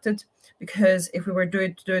expected. Because if we were to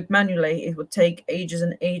do it manually, it would take ages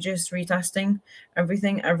and ages retesting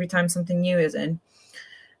everything every time something new is in.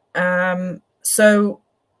 So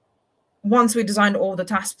once we designed all the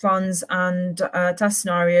task plans and test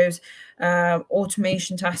scenarios,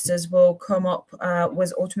 automation testers will come up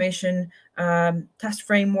with automation test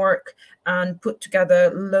framework and put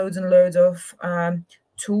together loads and loads of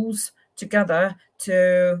tools together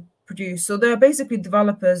to produce. So they're basically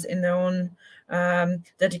developers in their own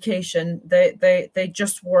dedication. They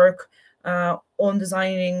just work on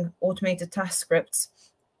designing automated test scripts.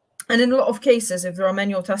 And in a lot of cases, if there are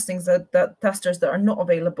manual testings that testers that are not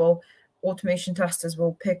available, automation testers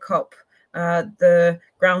will pick up the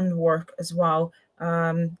groundwork as well,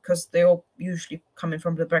 because they all usually coming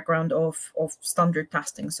from the background of standard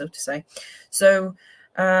testing, so to say. So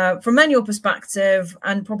from manual perspective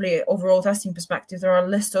and probably overall testing perspective, there are a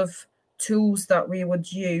list of tools that we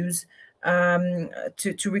would use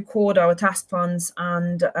to record our task plans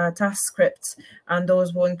and task scripts, and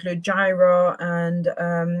those will include Jira and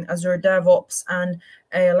Azure DevOps and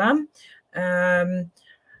ALM.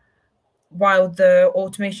 While the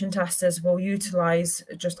automation testers will utilize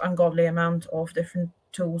just ungodly amount of different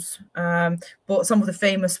tools. But some of the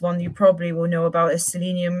famous one you probably will know about is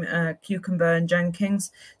Selenium, Cucumber, and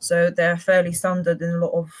Jenkins. So they're fairly standard in a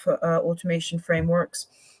lot of automation frameworks.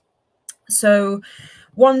 So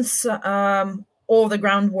once all the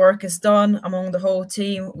groundwork is done among the whole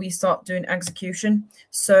team, we start doing execution.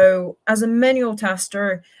 So as a manual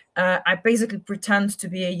tester, I basically pretend to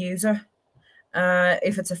be a user.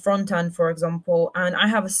 If it's a front end, for example, and I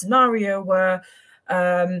have a scenario where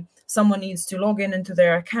someone needs to log in into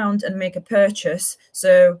their account and make a purchase.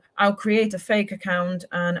 So I'll create a fake account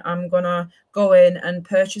and I'm gonna go in and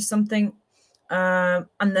purchase something. And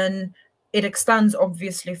then it extends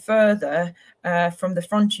obviously further from the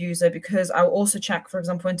front user, because I'll also check, for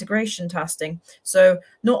example, integration testing. So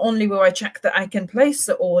not only will I check that I can place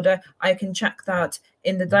the order, I can check that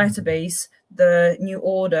in the database, the new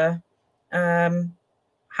order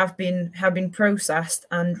have been processed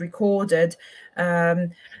and recorded,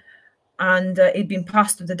 and it's been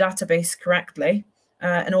passed to the database correctly,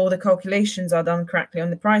 and all the calculations are done correctly on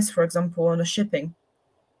the price, for example, on the shipping.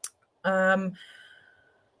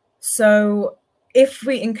 So if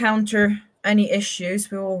we encounter any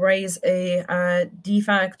issues, we will raise a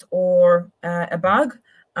defect or a bug,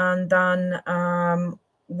 and then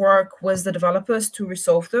work with the developers to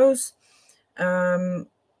resolve those.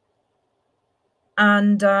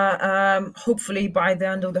 And hopefully by the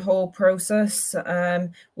end of the whole process,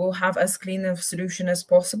 we'll have as clean a solution as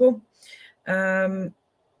possible. So,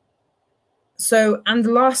 and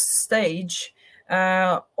the last stage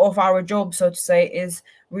of our job, so to say, is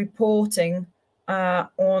reporting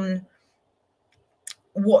on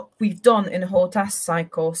what we've done in the whole test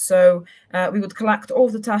cycle. So we would collect all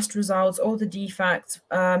the test results, all the defects,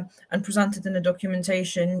 and present it in the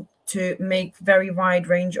documentation to make very wide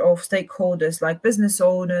range of stakeholders like business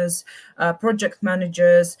owners, project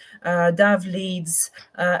managers, dev leads,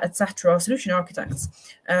 etc., solution architects,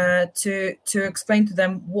 to explain to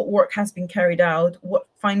them what work has been carried out, what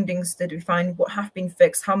findings did we find, what have been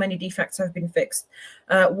fixed, how many defects have been fixed,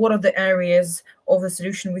 what are the areas of the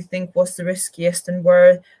solution we think was the riskiest and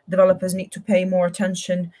where developers need to pay more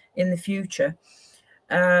attention in the future.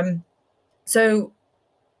 So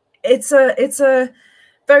it's a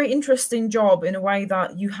very interesting job in a way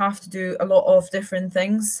that you have to do a lot of different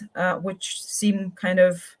things, which seem kind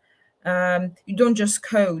of, you don't just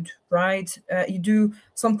code, right? You do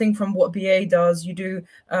something from what BA does, you do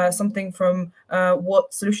something from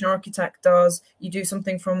what solution architect does, you do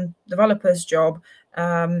something from developer's job,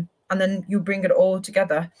 and then you bring it all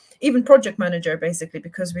together. Even project manager, basically,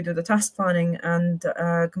 because we do the task planning and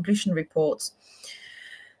completion reports.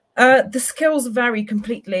 The skills vary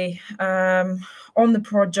completely on the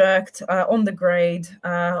project, on the grade,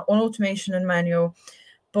 on automation and manual.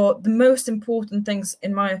 But the most important things,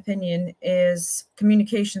 in my opinion, is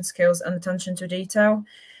communication skills and attention to detail.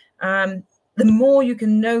 The more you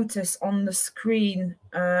can notice on the screen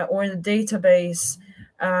or in the database,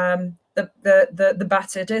 the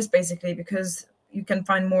better it is, basically, because you can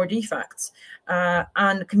find more defects.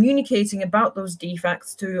 And communicating about those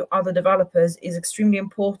defects to other developers is extremely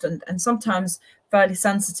important, and sometimes fairly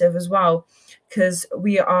sensitive as well, because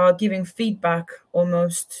we are giving feedback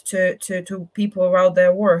almost to people around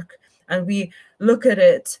their work, and we look at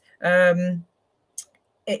it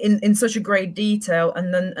in such a great detail,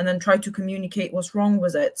 and then try to communicate what's wrong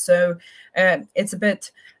with it. So it's a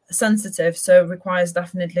bit sensitive, so it requires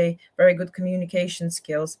definitely very good communication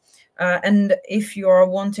skills. And if you are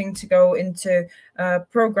wanting to go into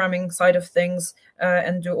programming side of things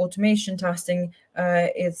and do automation testing,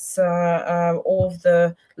 it's all of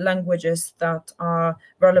the languages that are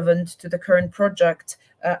relevant to the current project.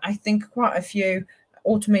 I think quite a few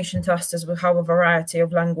automation testers will have a variety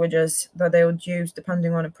of languages that they would use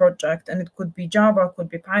depending on a project, and it could be Java, could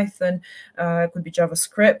be Python, could be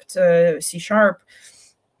JavaScript, C#,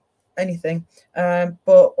 anything.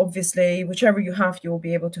 But obviously, whichever you have, you will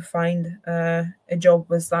be able to find a job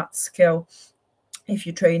with that skill if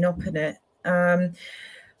you train up in it.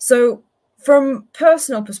 So from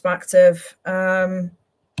personal perspective, as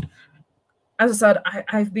I said,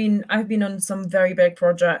 I've been on some very big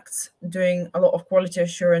projects doing a lot of quality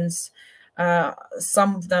assurance.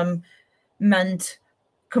 Some of them meant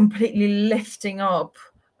completely lifting up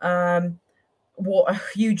what a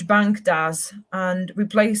huge bank does and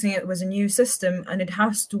replacing it with a new system, and it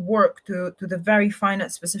has to work to the very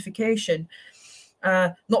finite specification,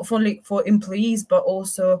 not only for employees but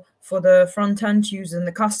also for the front-end users and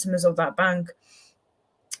the customers of that bank.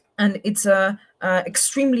 And it's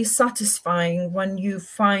extremely satisfying when you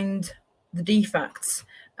find the defects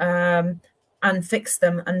and fix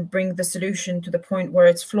them and bring the solution to the point where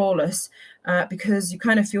it's flawless, because you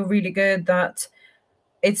kind of feel really good that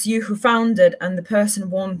it's you who found it, and the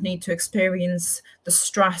person won't need to experience the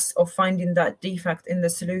stress of finding that defect in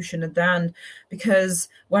the solution at the end. Because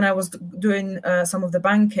when I was doing some of the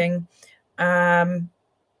banking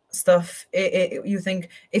stuff, you think,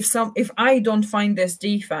 if I don't find this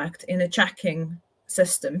defect in a checking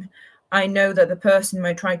system, I know that the person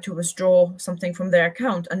might try to withdraw something from their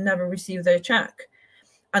account and never receive their check.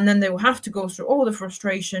 And then they will have to go through all the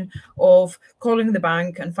frustration of calling the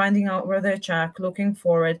bank and finding out where their check, looking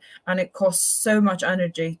for it. And it costs so much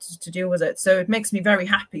energy to deal with it. So it makes me very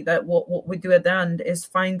happy that what we do at the end is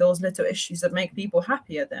find those little issues that make people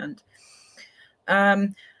happy at the end.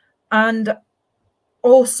 And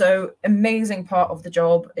also, amazing part of the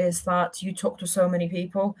job is that you talk to so many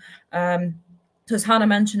people. So as Hannah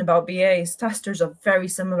mentioned about BAs, testers are very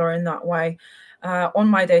similar in that way. On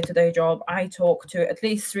my day-to-day job, I talk to at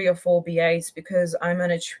least 3 or 4 BAs because I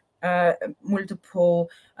manage multiple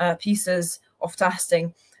pieces of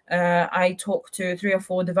testing. I talk to 3 or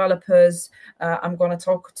 4 developers. I'm going to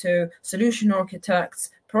talk to solution architects,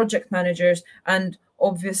 project managers, and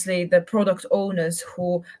obviously the product owners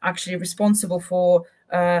who are actually responsible for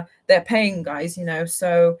their paying guys, you know.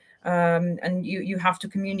 So and you have to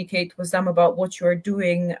communicate with them about what you're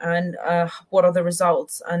doing and what are the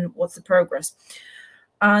results and what's the progress.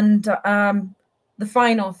 And the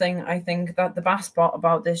final thing, I think that the best part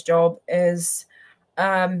about this job is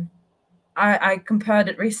I compared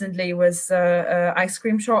it recently with ice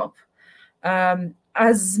cream shop.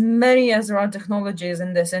 As many as there are technologies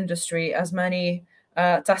in this industry, as many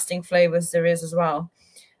testing flavors there is as well.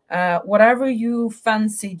 Whatever you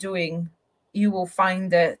fancy doing, you will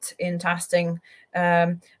find it in testing,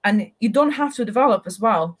 and you don't have to develop as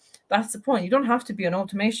well. That's the point. You don't have to be an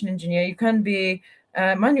automation engineer. You can be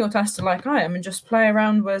a manual tester like I am and just play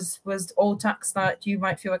around with old tasks that you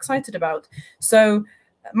might feel excited about. So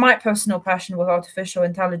my personal passion was artificial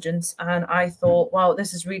intelligence, and I thought, wow,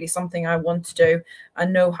 this is really something I want to do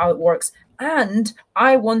and know how it works. And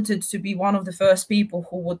I wanted to be one of the first people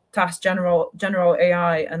who would test general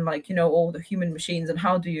AI and, like, you know, all the human machines and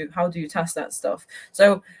how do you test that stuff.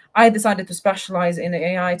 So I decided to specialize in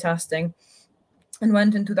AI testing, and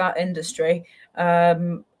went into that industry.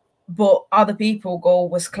 But other people go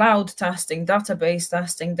with cloud testing, database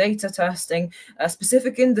testing, data testing,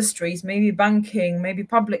 specific industries, maybe banking, maybe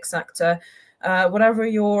public sector, whatever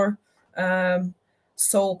your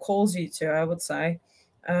soul calls you to, I would say.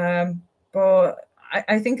 But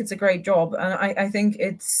I think it's a great job, and I think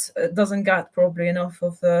it doesn't get probably enough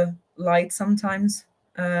of the light sometimes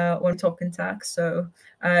when talking tech. So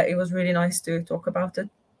it was really nice to talk about it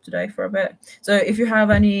today for a bit. So if you have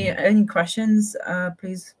any questions,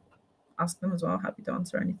 please ask them as well. Happy to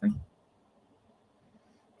answer anything.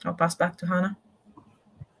 I'll pass back to Hannah.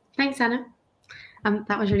 Thanks, Hannah.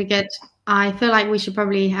 That was really good. I feel like we should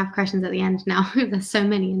probably have questions at the end now. There's so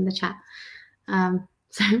many in the chat. But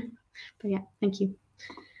yeah, thank you.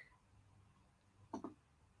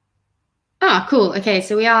 Oh, cool. Okay,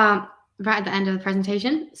 so we are right at the end of the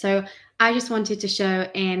presentation. So I just wanted to show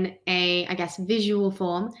in a, I guess, visual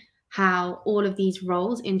form how all of these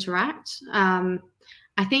roles interact. I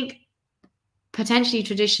think potentially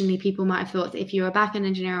traditionally people might have thought that if you're a back-end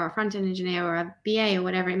engineer or a front-end engineer or a BA or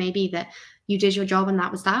whatever it may be, that you did your job and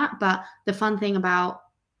that was that. But the fun thing about,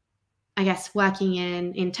 I guess, working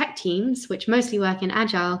in tech teams, which mostly work in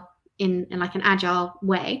agile, in like an agile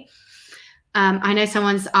way. I know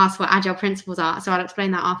someone's asked what agile principles are, so I'll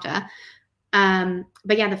explain that after.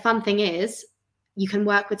 But yeah, the fun thing is you can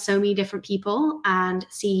work with so many different people and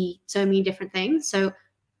see so many different things. So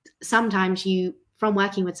sometimes from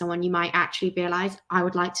working with someone, you might actually realize, I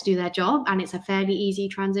would like to do their job, and it's a fairly easy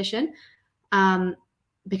transition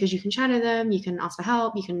because you can shadow them, you can ask for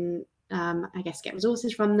help, you can, I guess, get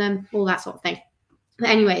resources from them, all that sort of thing. But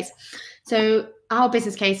anyways, so our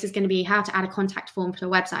business case is going to be how to add a contact form to a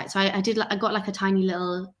website. So I got like a tiny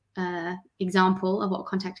little example of what a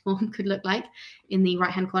contact form could look like in the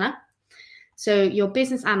right-hand corner. So your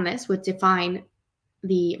business analyst would define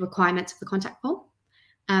the requirements of the contact form.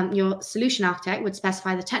 Your solution architect would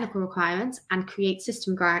specify the technical requirements and create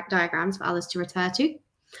system diagrams for others to refer to.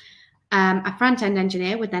 A front-end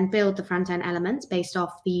engineer would then build the front-end elements based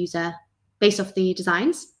off the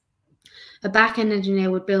designs. A back-end engineer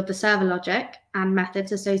would build the server logic and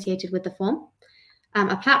methods associated with the form.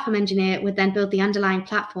 A platform engineer would then build the underlying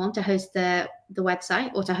platform to host the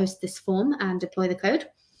website or to host this form and deploy the code.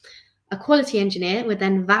 A quality engineer would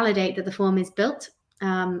then validate that the form is built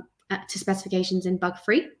to specifications and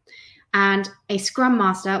bug-free. And a Scrum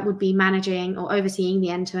Master would be managing or overseeing the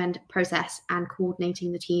end-to-end process and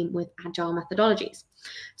coordinating the team with agile methodologies.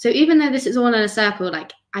 So even though this is all in a circle,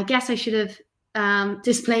 like, I guess I should have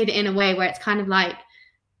displayed it in a way where it's kind of like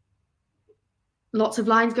lots of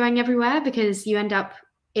lines going everywhere, because you end up,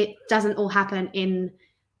 it doesn't all happen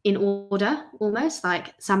in order almost.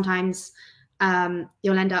 Like sometimes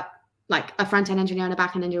you'll end up like a front-end engineer and a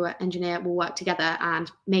back-end engineer will work together,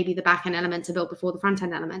 and maybe the back-end elements are built before the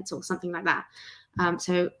front-end elements or something like that.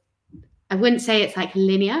 So I wouldn't say it's like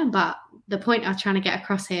linear, but the point I was trying to get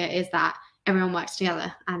across here is that everyone works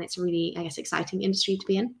together, and it's a really, I guess, exciting industry to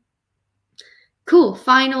be in. Cool.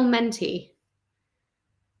 Final Menti.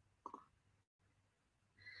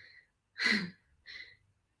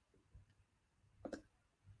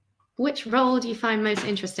 Which role do you find most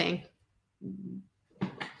interesting?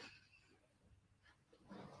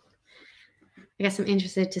 I guess I'm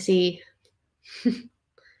interested to see.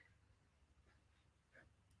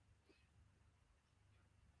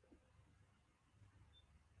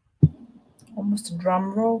 Almost a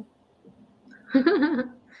drum roll.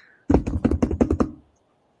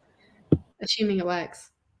 Assuming it works.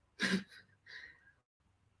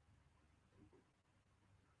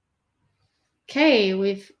 Okay,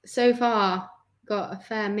 we've so far got a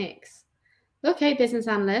fair mix. Okay, business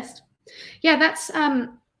analyst. Yeah, that's,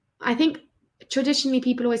 I think traditionally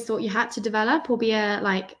people always thought you had to develop or be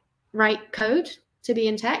write code to be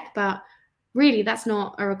in tech, but really that's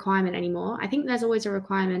not a requirement anymore. I think there's always a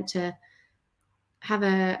requirement to have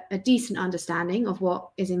a decent understanding of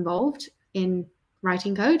what is involved in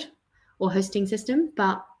writing code or hosting system.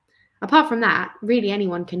 But apart from that, really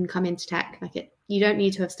anyone can come into tech. You don't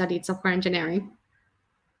need to have studied software engineering.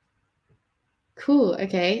 Cool.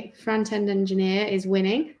 Okay. Front-end engineer is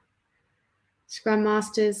winning. Scrum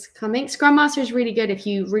Master's coming. Scrum Master is really good if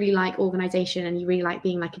you really like organization and you really like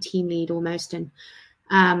being like a team lead almost, and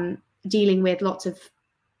dealing with lots of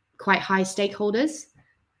quite high stakeholders,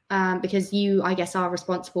 because you, I guess, are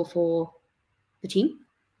responsible for the team.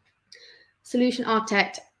 Solution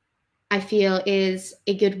architect, I feel, is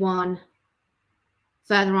a good one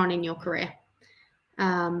further on in your career.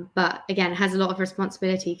 But again, it has a lot of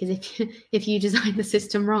responsibility, because if you design the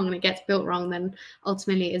system wrong and it gets built wrong, then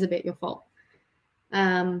ultimately it is a bit your fault.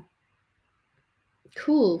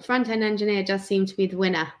 Cool. Front-end engineer does seem to be the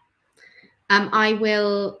winner. I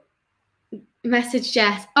will message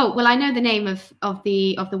Jess. Oh, well, I know the name of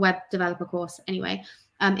the web developer course anyway.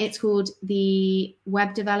 It's called the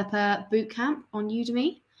Web Developer Bootcamp on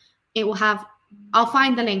Udemy. It will have, I'll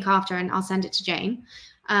find the link after and I'll send it to Jane.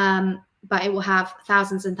 But it will have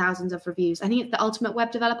thousands and thousands of reviews. I think it's the Ultimate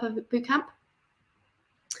Web Developer Bootcamp.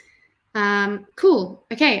 Cool.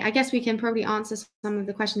 Okay, I guess we can probably answer some of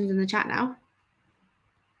the questions in the chat now.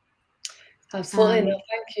 Absolutely. No,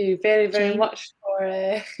 thank you very, very Jane? much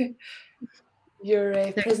for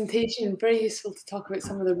your presentation. Very useful to talk about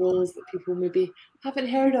some of the roles that people maybe haven't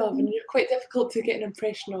heard of and you're quite difficult to get an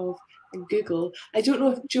impression of in Google. I don't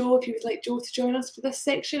know if you would like Joe to join us for this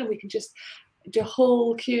section and we can just do a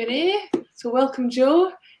whole Q&A. So welcome,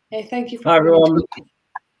 Joe. Thank you for Hi, everyone.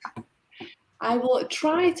 I will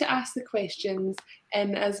try to ask the questions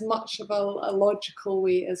in as much of a logical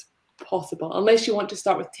way as possible, unless you want to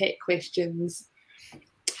start with tech questions.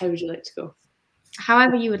 How would you like to go?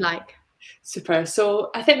 However you would like. Super. So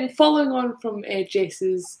I think following on from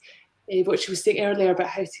Jess's, what she was saying earlier about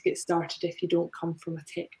how to get started if you don't come from a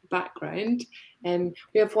tech background,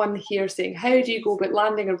 we have one here saying, how do you go about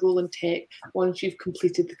landing a role in tech once you've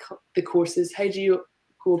completed the courses? How do you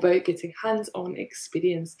go about getting hands-on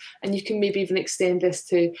experience? And you can maybe even extend this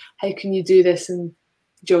to how can you do this and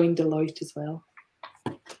join Deloitte as well?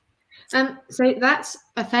 So that's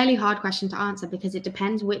a fairly hard question to answer because it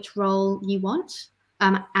depends which role you want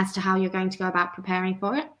as to how you're going to go about preparing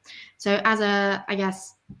for it. So as I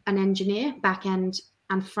guess, an engineer, back end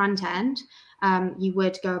and front end, you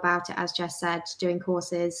would go about it, as Jess said, doing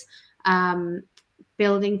courses,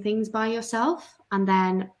 building things by yourself, and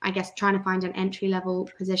then I guess trying to find an entry level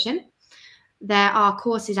position. There are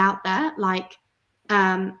courses out there like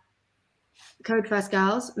Code First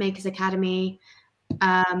Girls, Makers Academy,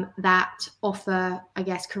 that offer, I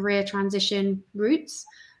guess, career transition routes.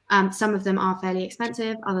 Some of them are fairly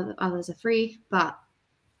expensive, others are free, but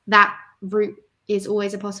that route is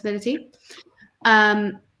always a possibility.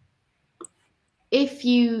 If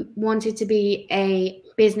you wanted to be a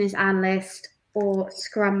business analyst or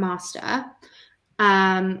Scrum Master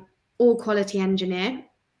or quality engineer,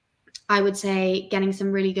 I would say getting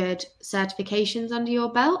some really good certifications under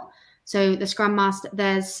your belt. So the Scrum Master,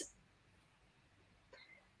 there's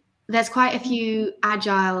quite a few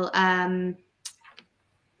agile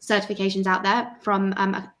certifications out there from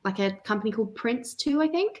like a company called Prince 2, I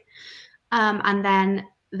think. And then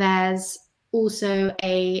there's also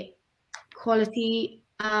a quality,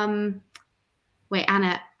 wait,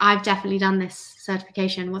 Anna, I've definitely done this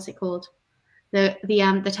certification. What's it called? The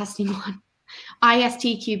testing one.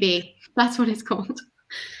 ISTQB, that's what it's called.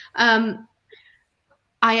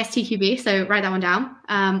 ISTQB, so write that one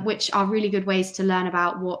down, which are really good ways to learn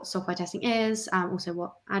about what software testing is, also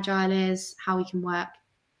what agile is, how we can work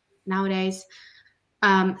nowadays.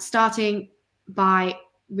 Starting by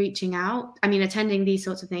reaching out. I mean, attending these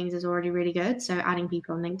sorts of things is already really good. So adding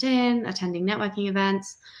people on LinkedIn, attending networking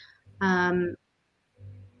events,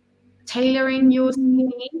 tailoring your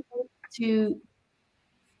CV to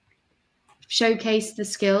showcase the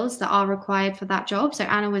skills that are required for that job. So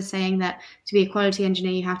Anna was saying that to be a quality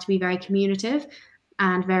engineer, you have to be very communicative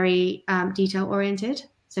and very detail oriented.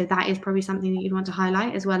 So that is probably something that you'd want to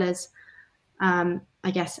highlight, as well as,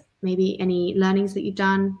 I guess, maybe any learnings that you've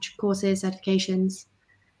done, courses, certifications.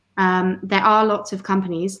 There are lots of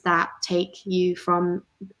companies that take you from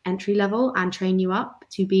entry level and train you up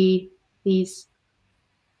to be these,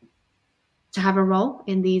 to have a role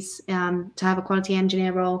in these, to have a quality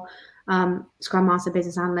engineer role, Scrum Master,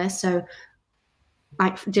 business analyst. So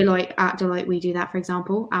like at Deloitte, we do that, for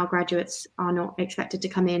example. Our graduates are not expected to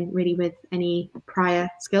come in really with any prior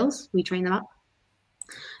skills. We train them up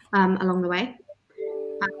along the way.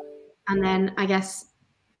 And then I guess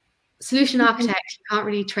solution architect, you can't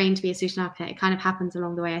really train to be a solution architect. It kind of happens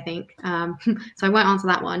along the way, I think. So I won't answer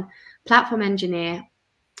that one. Platform engineer,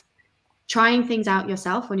 trying things out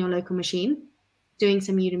yourself on your local machine, doing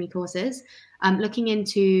some Udemy courses, looking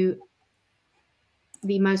into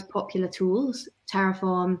the most popular tools,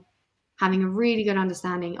 Terraform, having a really good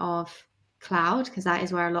understanding of cloud, because that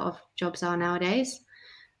is where a lot of jobs are nowadays,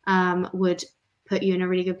 would put you in a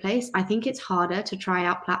really good place. I think it's harder to try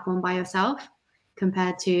out platform by yourself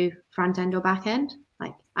compared to front end or back end,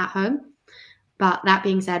 like at home. But that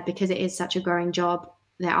being said, because it is such a growing job,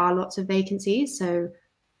 there are lots of vacancies. So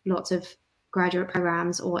lots of graduate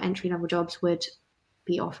programs or entry level jobs would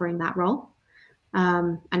be offering that role.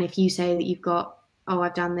 And if you say that you've got, oh,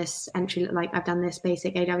 I've done this entry, like I've done this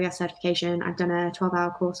basic AWS certification, I've done a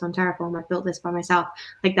 12-hour course on Terraform, I've built this by myself,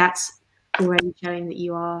 like that's already showing that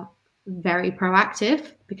you are very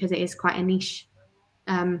proactive because it is quite a niche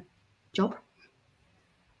job.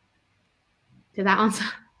 Did that answer?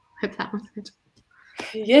 I hope that answered.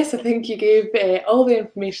 Yes, I think you gave all the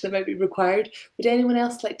information that might be required. Would anyone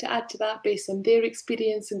else like to add to that based on their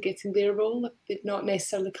experience and getting their role if they've not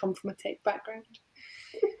necessarily come from a tech background?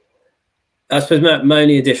 I suppose my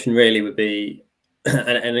only addition really would be,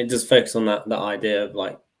 and it does focus on that idea of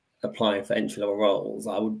like applying for entry-level roles.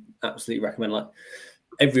 I would absolutely recommend, like,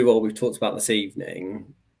 every role we've talked about this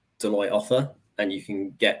evening, Deloitte offer, and you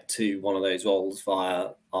can get to one of those roles via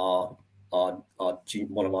one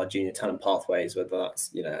of our junior talent pathways, whether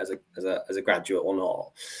that's, you know, as a graduate or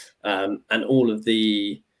not. And all of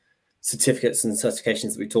the certificates and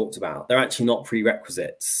certifications that we talked about, they're actually not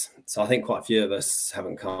prerequisites. So I think quite a few of us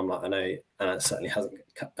haven't come, like I know Anna certainly hasn't,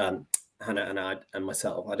 Hannah and I and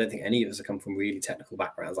myself, I don't think any of us have come from really technical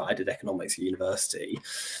backgrounds. Like I did economics at university.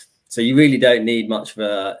 So you really don't need much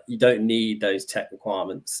of you don't need those tech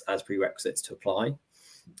requirements as prerequisites to apply.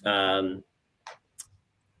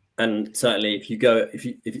 And certainly if you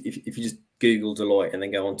just Google Deloitte and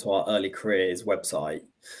then go onto our early careers website,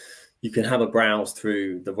 you can have a browse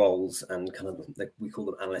through the roles and kind of, we call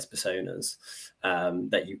them analyst personas,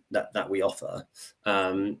 that we offer.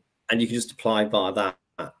 And you can just apply via that.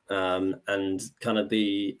 And kind of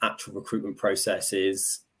the actual recruitment process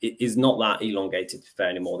is not that elongated fair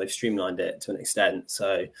anymore. They've streamlined it to an extent.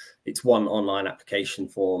 So it's one online application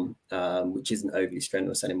form, which isn't overly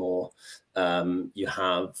strenuous anymore. You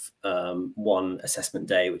have one assessment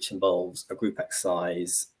day, which involves a group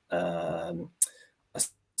exercise, a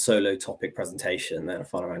solo topic presentation, then a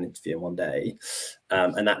final round interview in one day.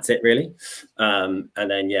 And that's it really. And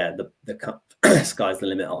then, yeah, the sky's the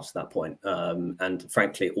limit after that point. And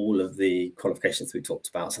frankly, all of the qualifications we talked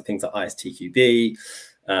about, so things like ISTQB,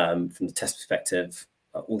 from the test perspective,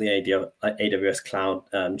 all the AWS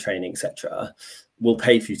cloud training, etc., will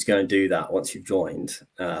pay for you to go and do that once you've joined.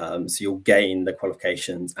 So you'll gain the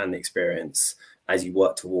qualifications and the experience as you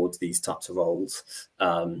work towards these types of roles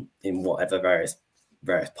in whatever various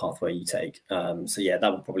pathway you take. So yeah,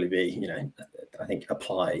 that would probably be, you know, I think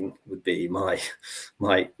applying would be my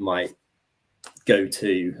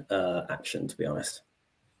go-to action, to be honest.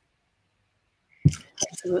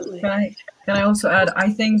 Absolutely. Can I also add, I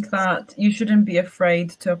think that you shouldn't be afraid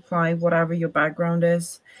to apply whatever your background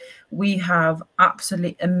is. We have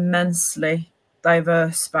absolutely immensely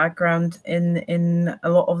diverse background in a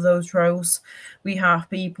lot of those roles. We have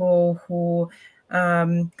people who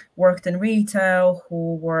worked in retail,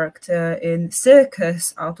 who worked in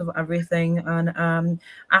circus out of everything, and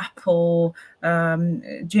Apple,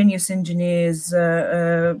 genius engineers,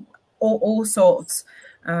 all sorts.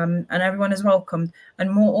 And everyone is welcomed.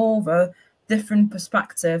 And moreover, different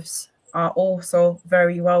perspectives are also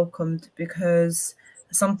very welcomed, because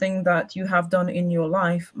something that you have done in your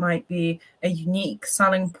life might be a unique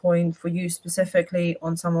selling point for you specifically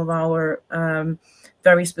on some of our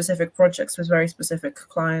very specific projects with very specific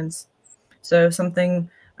clients. So something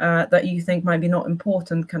that you think might be not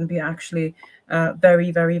important can be actually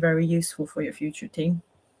very, very, very useful for your future team.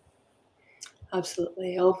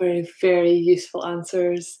 Absolutely, all very, very useful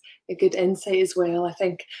answers, a good insight as well. I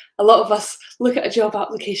think a lot of us look at a job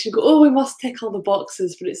application and go, oh, we must tick all the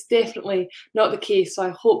boxes, but it's definitely not the case. So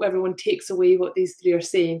I hope everyone takes away what these three are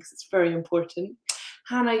saying, because it's very important.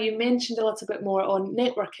 Hannah, you mentioned a little bit more on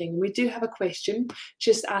networking. We do have a question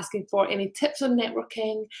just asking for any tips on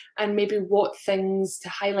networking and maybe what things to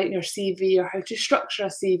highlight in your CV, or how to structure a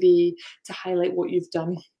CV to highlight what you've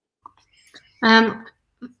done.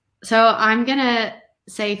 So I'm going to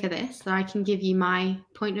say for this that I can give you my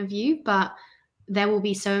point of view, but there will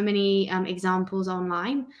be so many examples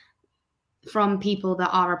online from people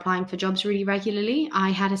that are applying for jobs really regularly.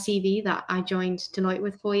 I had a CV that I joined Deloitte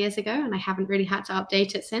with 4 years ago, and I haven't really had to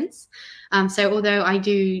update it since. So although I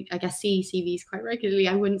do, I guess, see CVs quite regularly,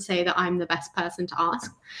 I wouldn't say that I'm the best person to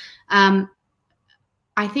ask. I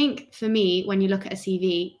think for me, when you look at a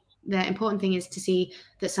CV, the important thing is to see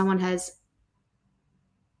that someone has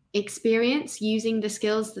experience using the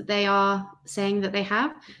skills that they are saying that they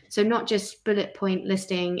have. So not just bullet point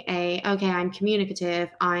listing okay, I'm communicative,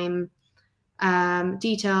 I'm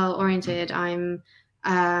detail oriented, I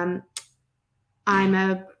know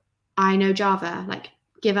Java. Like,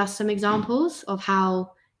 give us some examples of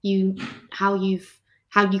how you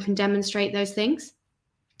can demonstrate those things.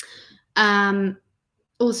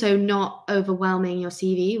 Also, not overwhelming your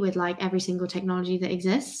CV with like every single technology that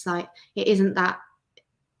exists. Like, it isn't that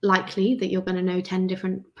likely that you're going to know 10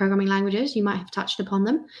 different programming languages. You might have touched upon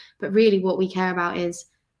them, but really what we care about is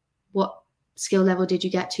what skill level did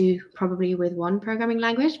you get to? Probably with one programming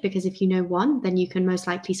language, because if you know one, then you can most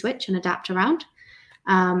likely switch and adapt around.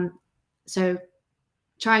 So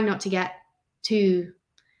trying not to get too,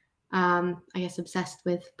 I guess, obsessed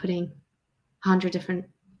with putting 100 different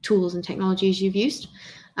tools and technologies you've used.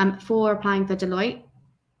 For applying for Deloitte,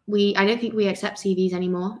 I don't think we accept CVs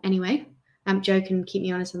anymore anyway. Joe can keep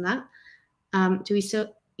me honest on that. Do we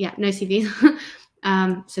still? Yeah, no CVs.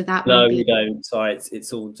 So that no, would be... we don't. Sorry,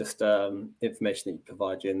 it's all just information that you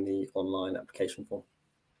provide you in the online application form.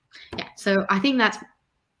 Yeah, so I think that's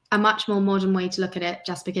a much more modern way to look at it,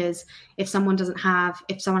 just because if someone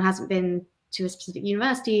hasn't been to a specific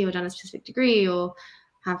university or done a specific degree or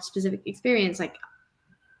have specific experience, like,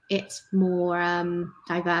 it's more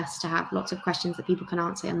diverse to have lots of questions that people can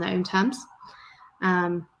answer in their own terms.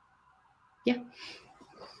 Yeah.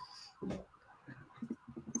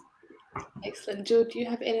 Excellent. Joe, do you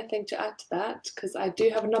have anything to add to that? Because I do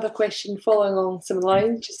have another question following along similar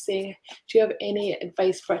lines, just saying, do you have any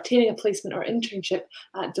advice for attaining a placement or internship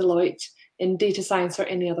at Deloitte in data science or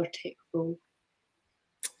any other tech role?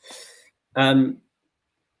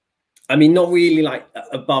 I mean, not really, like,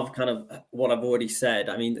 above kind of what I've already said.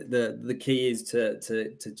 I mean, the key is to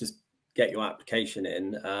just get your application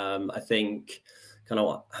in. I think kind of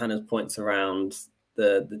what Hannah's points around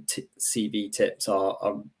the CV tips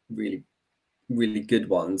are really good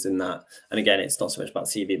ones in that. And again, it's not so much about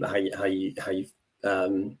CV, but how you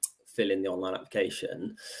fill in the online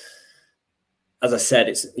application. As I said,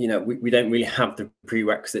 it's, you know, we don't really have the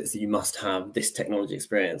prerequisites that you must have this technology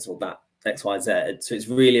experience or that X, Y, Z. So it's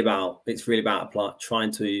really about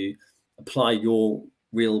trying to apply your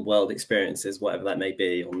real world experiences, whatever that may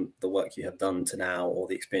be, on the work you have done to now or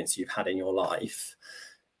the experience you've had in your life,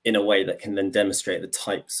 in a way that can then demonstrate the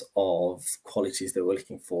types of qualities that we're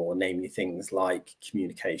looking for, namely things like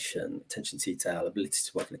communication, attention to detail, ability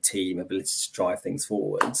to work in a team, ability to drive things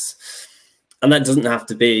forwards. And that doesn't have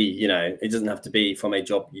to be, you know, it doesn't have to be from a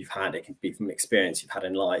job you've had. It can be from experience you've had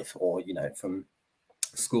in life, or, you know, from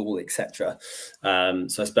school, etc. So I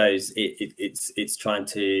suppose it's trying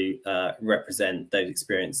to represent those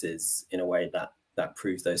experiences in a way that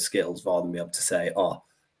proves those skills, rather than be able to say, oh,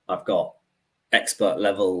 I've got expert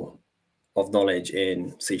level of knowledge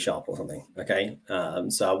in C# or something. Okay,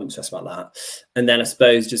 so I wouldn't stress about that. And then I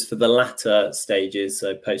suppose just for the latter stages,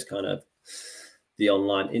 so post kind of the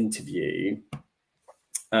online interview,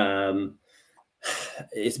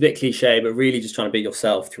 it's a bit cliche, but really just trying to be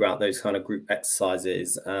yourself throughout those kind of group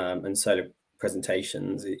exercises and solo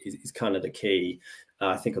presentations is kind of the key.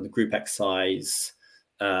 I think on the group exercise,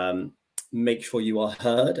 make sure you are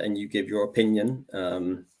heard and you give your opinion.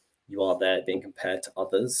 You are there being compared to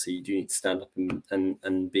others, so you do need to stand up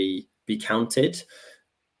and be counted.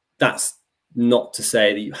 That's not to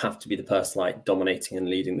say that you have to be the person like dominating and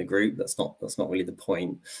leading the group. That's not really the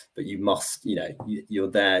point. But you must, you know,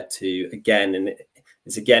 you're there to, again, and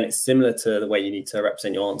it's similar to the way you need to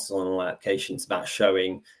represent your answers on an application. It's about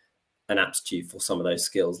showing an aptitude for some of those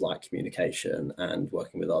skills like communication and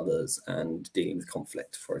working with others and dealing with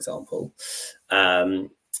conflict, for example. And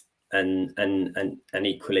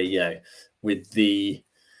equally, you know, with the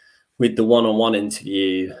one-on-one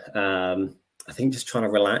interview, I think just trying to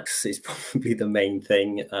relax is probably the main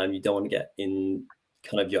thing. You don't want to get in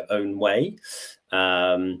kind of your own way.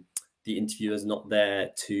 The interviewer's not there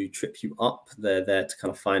to trip you up. They're there to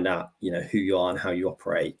kind of find out, you know, who you are and how you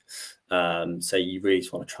operate. So you really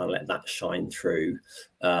just want to try and let that shine through,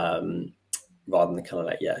 rather than kind of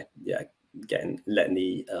like, letting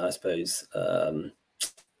the, I suppose,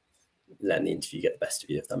 letting the interview get the best of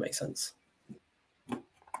you, if that makes sense.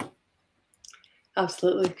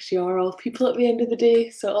 Absolutely, because you are all people at the end of the day.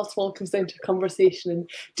 So ultimately it comes down to a conversation and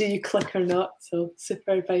do you click or not. So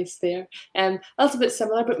super advice there. That's a bit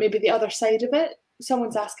similar, but maybe the other side of it.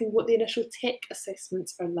 Someone's asking what the initial tech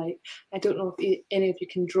assessments are like. I don't know if any of you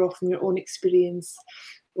can draw from your own experience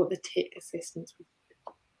what the tech assessments would be.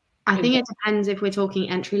 I think it depends if we're talking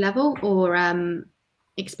entry level or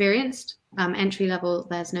experienced. Entry level,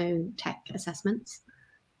 there's no tech assessments.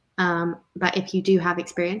 But if you do have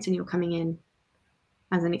experience and you're coming in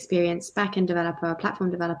as an experienced backend developer,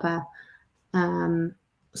 platform developer,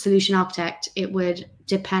 solution architect, it would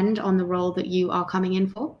depend on the role that you are coming in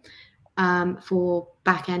for. For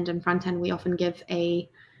backend and frontend, we often give an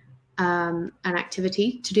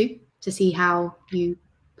activity to do to see how you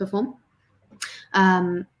perform.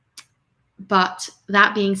 But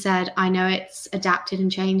that being said, I know it's adapted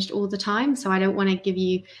and changed all the time, so I don't want to give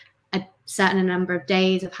you a certain number of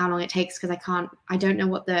days of how long it takes, because I don't know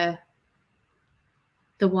what the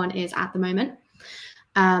one is at the moment.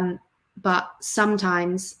 But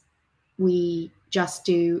sometimes we just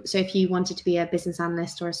do, so if you wanted to be a business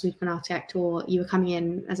analyst or a solution architect, or you were coming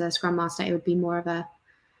in as a Scrum Master, it would be more of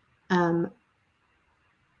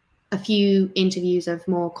a few interviews of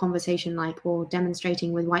more conversation, like, or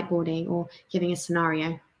demonstrating with whiteboarding or giving a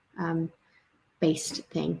scenario based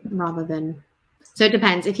thing rather than, so it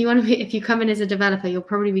depends. If you want to be, if you come in as a developer, you'll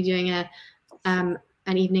probably be doing an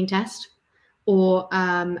evening test, or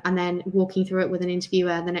and then walking through it with an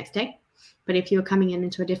interviewer the next day. But if you're coming in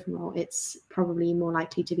into a different role, it's probably more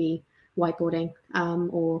likely to be whiteboarding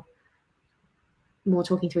or more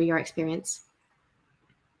talking through your experience.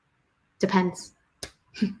 Depends.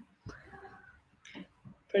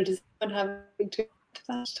 Does anyone have anything to add to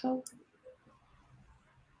that at all?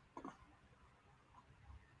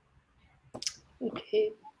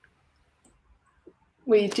 Okay.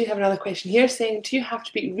 We do have another question here saying, do you have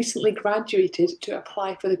to be recently graduated to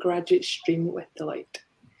apply for the graduate stream with Deloitte?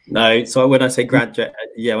 No, so when I say graduate,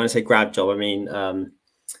 when I say grad job, I mean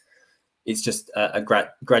it's just a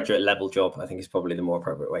graduate level job. I think is probably the more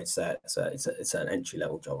appropriate way to say it. So it's an entry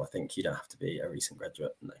level job. I think you don't have to be a recent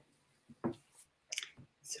graduate. No.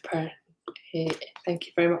 Super. Thank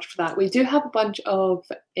you very much for that. We do have a bunch of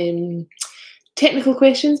technical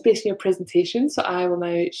questions based on your presentation, so I will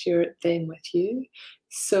now share them with you.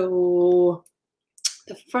 So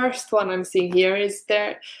the first one I'm seeing here is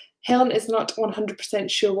Helen is not 100%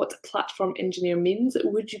 sure what a platform engineer means.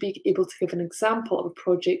 Would you be able to give an example of a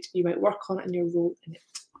project you might work on and your role in it?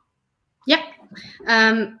 Yep.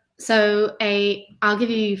 So I'll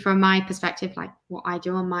give you from my perspective, like what I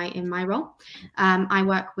do in my role. I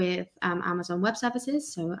work with Amazon Web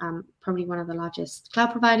Services, so probably one of the largest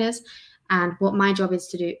cloud providers. And what my job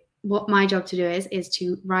to do is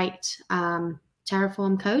to write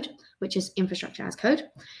Terraform code, which is infrastructure as code,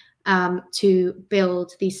 to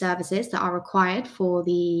build these services that are required for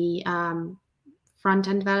the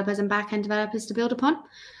front-end developers and back-end developers to build upon.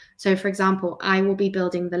 So, for example, I will be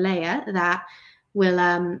building the layer that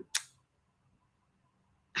will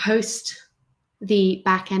host the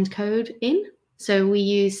back-end code in. So we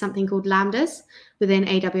use something called Lambdas within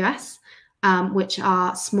AWS, which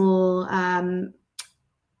are small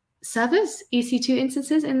servers, EC2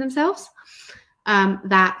 instances in themselves,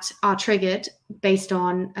 that are triggered based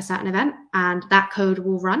on a certain event, and that code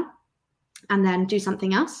will run and then do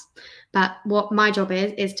something else. But what my job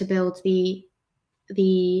is to build the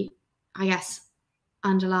I guess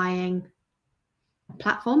underlying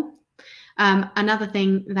platform. Another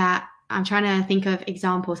thing that I'm trying to think of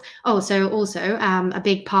examples. So also a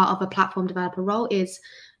big part of a platform developer role is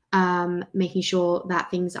making sure that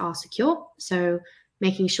things are secure. So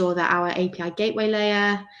making sure that our API gateway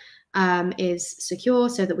layer is secure,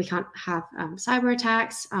 so that we can't have cyber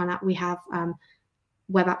attacks, and that we have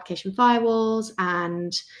web application firewalls.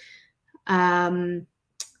 And I'm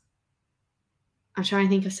trying to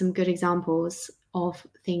think of some good examples of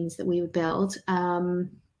things that we would build.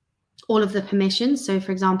 All of the permissions. So,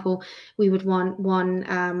 for example, we would want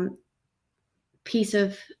one piece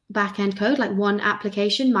of back-end code, like one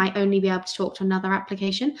application might only be able to talk to another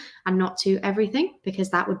application and not to everything, because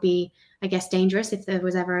that would be, I guess, dangerous if there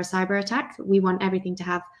was ever a cyber attack. We want everything to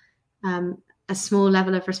have a small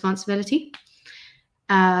level of responsibility.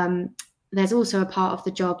 There's also a part of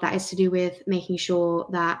the job that is to do with making sure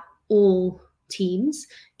that all teams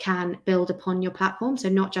can build upon your platform. So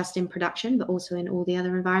not just in production, but also in all the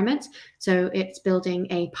other environments. So it's building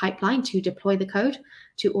a pipeline to deploy the code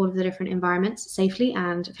to all of the different environments safely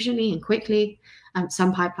and efficiently and quickly.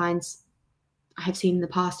 Some pipelines I have seen in the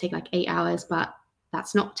past take like 8 hours, but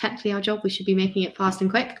that's not technically our job. We should be making it fast and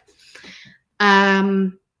quick.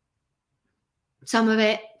 Some of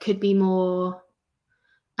it could be more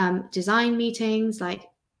design meetings, like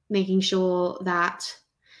making sure that,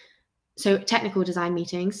 so technical design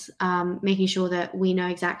meetings, making sure that we know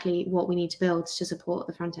exactly what we need to build to support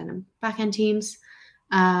the front end and back end teams.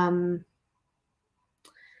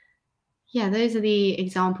 Yeah, those are the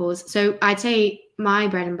examples. So I'd say my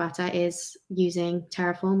bread and butter is using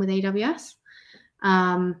Terraform with AWS.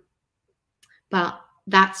 But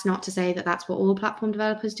that's not to say that that's what all platform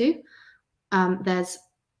developers do. There's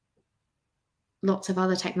lots of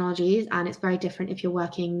other technologies, and it's very different if you're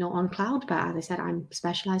working not on cloud. But as I said, I'm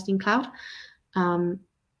specialized in cloud. I've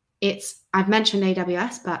mentioned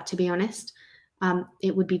AWS, but to be honest,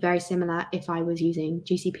 it would be very similar if I was using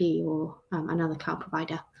GCP or another cloud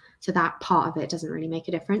provider. So that part of it doesn't really make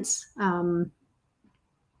a difference.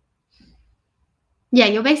 Yeah,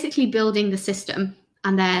 you're basically building the system,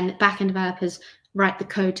 and then back-end developers write the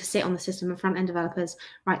code to sit on the system, and front-end developers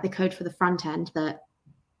write the code for the front end that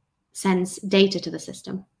sends data to the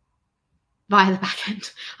system via the back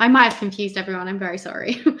end. I might have confused everyone. I'm very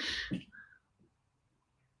sorry.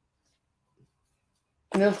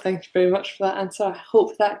 No, thank you very much for that answer. I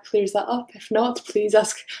hope that clears that up. If not, please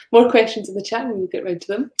ask more questions in the chat and we'll get round to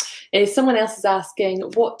them. Someone else is asking,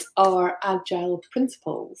 what are agile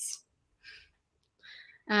principles?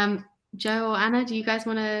 Joe or Anna, do you guys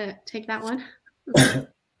want to take that one?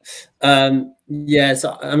 Yeah,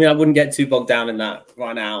 so I mean, I wouldn't get too bogged down in that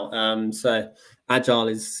right now. So agile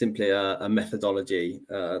is simply a methodology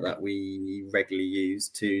that we regularly use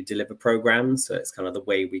to deliver programs. So it's kind of the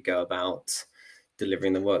way we go about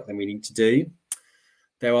delivering the work that we need to do.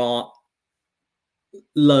 There are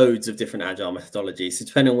loads of different agile methodologies. So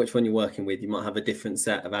depending on which one you're working with, you might have a different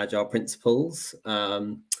set of agile principles.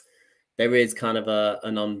 There is kind of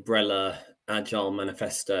an umbrella agile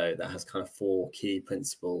manifesto that has kind of 4 key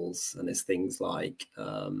principles, and it's things like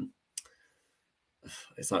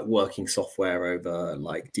it's like working software over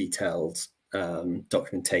like detailed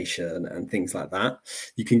documentation and things like that.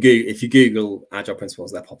 You can if you Google agile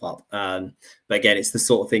principles, they'll pop up. But again, it's the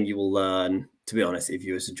sort of thing you will learn, to be honest, if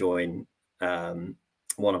you were to join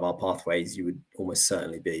one of our pathways. You would almost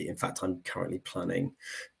certainly be. In fact, I'm currently planning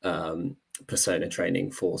persona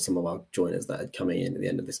training for some of our joiners that are coming in at the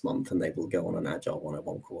end of this month, and they will go on an Agile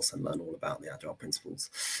 101 course and learn all about the Agile principles.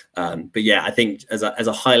 But yeah, I think as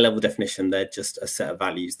a high level definition, they're just a set of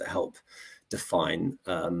values that help define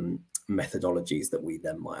methodologies that we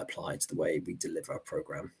then might apply to the way we deliver a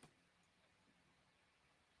program.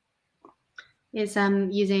 Is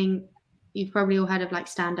using, you've probably all heard of like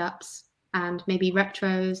stand-ups and maybe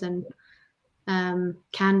retros and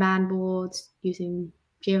Kanban boards, using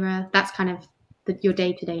Jira. That's kind of your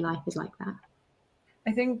day-to-day life is like that.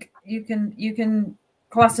 I think you can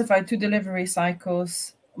classify 2 delivery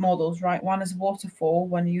cycles models, right? One is waterfall,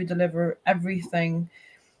 when you deliver everything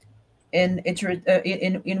in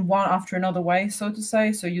one after another way, so to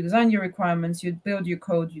say. So you design your requirements, you build your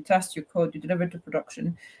code, you test your code, you deliver it to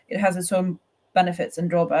production. It has its own benefits and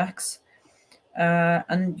drawbacks.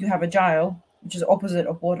 And you have agile, which is opposite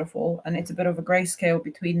of waterfall, and it's a bit of a grayscale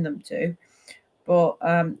between them two. But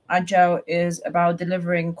agile is about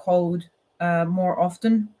delivering code more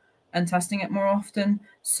often and testing it more often,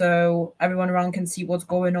 so everyone around can see what's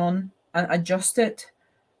going on and adjust it.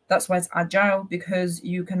 That's why it's agile, because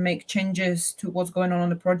you can make changes to what's going on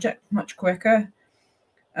the project much quicker.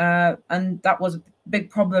 And that was a big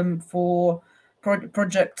problem for IT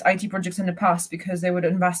projects in the past, because they would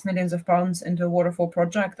invest millions of pounds into a waterfall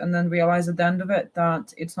project and then realize at the end of it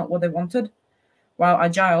that it's not what they wanted. While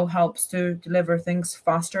agile helps to deliver things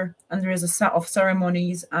faster, and there is a set of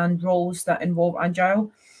ceremonies and roles that involve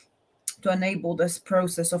agile to enable this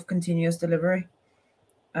process of continuous delivery.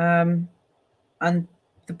 And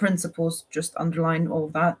the principles just underline all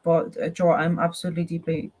of that. But Joe, I'm absolutely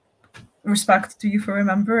deeply respect to you for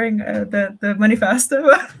remembering the manifesto.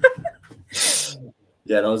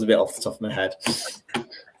 Yeah, that was a bit off the top of my head.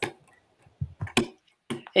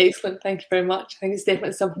 Excellent, thank you very much. I think it's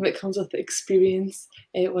definitely something that comes with experience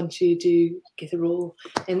once you do get a role.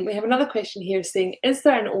 And we have another question here saying, is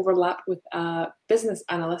there an overlap with a business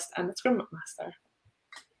analyst and a Scrum Master?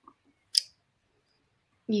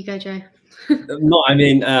 You go, Joe.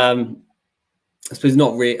 I suppose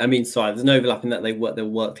not really. I mean, sorry, there's no overlap in that they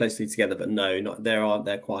work closely together, but no,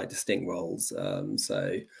 they're quite distinct roles.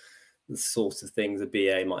 So the sorts of things a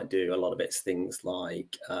BA might do, a lot of it's things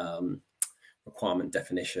like requirement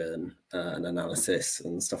definition and analysis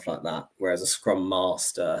and stuff like that. Whereas a Scrum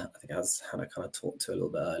Master, I think, as Hannah kind of talked to a little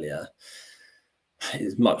bit earlier,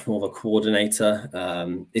 is much more of a coordinator.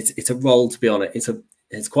 It's a role, to be honest.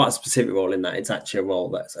 It's quite a specific role in that it's actually a role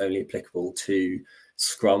that's only applicable to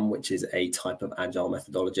Scrum, which is a type of agile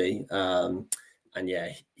methodology. And yeah,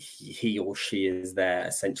 he or she is there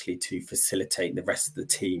essentially to facilitate the rest of the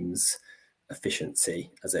team's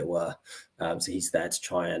efficiency, as it were. So he's there to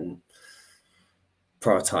try and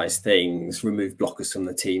prioritize things, remove blockers from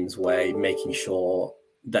the team's way, making sure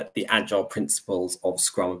that the agile principles of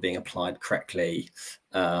Scrum are being applied correctly.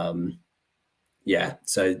 Yeah,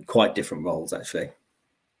 so quite different roles, actually.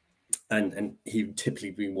 And he would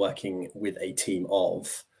typically be working with a team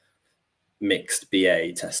of mixed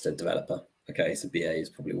BA, tester, developer. Okay, so BA is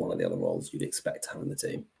probably one of the other roles you'd expect to have in the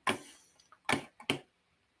team.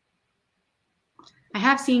 I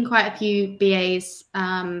have seen quite a few BAs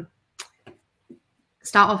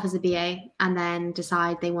start off as a BA and then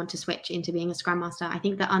decide they want to switch into being a Scrum Master. I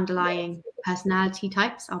think the underlying personality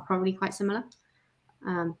types are probably quite similar.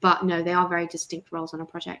 But no, they are very distinct roles on a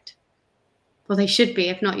project. Well, they should be.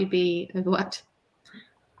 If not, you'd be overworked.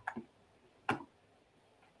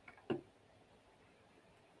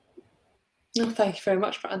 No, thank you very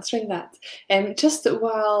much for answering that. Just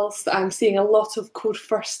whilst I'm seeing a lot of Code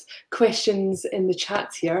First questions in the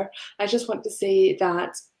chat here, I just want to say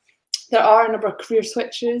that there are a number of career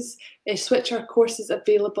switcher courses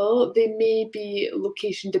available. They may be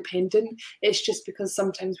location dependent. It's just because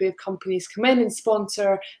sometimes we have companies come in and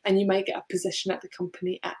sponsor, and you might get a position at the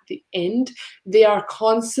company at the end. They are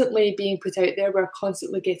constantly being put out there. We're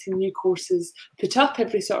constantly getting new courses put up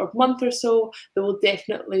every sort of month or so. There will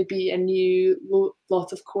definitely be a new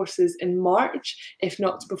lot of courses in March, if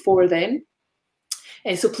not before then.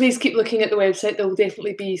 So please keep looking at the website. There will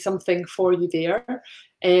definitely be something for you there.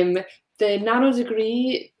 The nano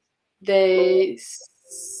degree, the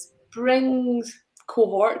spring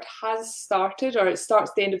cohort has started, or it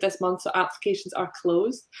starts at the end of this month, so applications are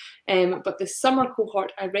closed. But the summer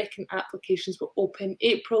cohort, I reckon applications will open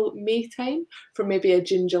April, May time for maybe a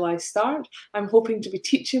June, July start. I'm hoping to be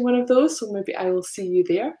teaching one of those, so maybe I will see you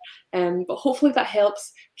there. But hopefully that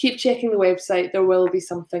helps. Keep checking the website. There will be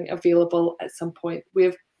something available at some point. We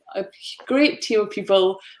have a great team of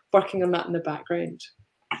people working on that in the background.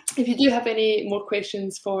 If you do have any more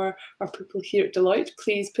questions for our people here at Deloitte,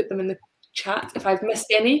 please put them in the chat. If I've missed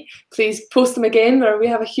any, please post them again. We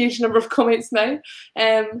have a huge number of comments now.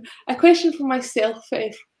 A question for myself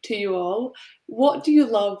to you all. What do you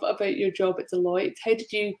love about your job at Deloitte? How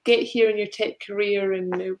did you get here in your tech career, and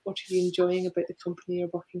what are you enjoying about the company you're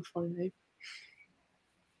working for now?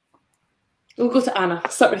 We'll go to Anna.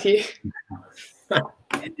 Start with you.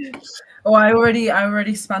 Oh, I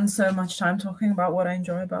already spent so much time talking about what I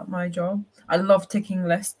enjoy about my job. I love ticking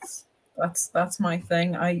lists. That's my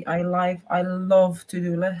thing. I love to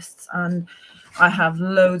do lists, and I have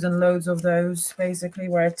loads and loads of those, basically,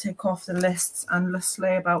 where I tick off the lists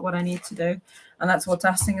endlessly about what I need to do. And that's what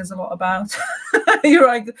testing is a lot about. You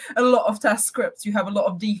write a lot of test scripts, you have a lot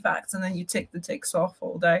of defects, and then you tick the ticks off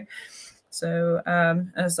all day. So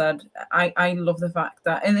as I said, I love the fact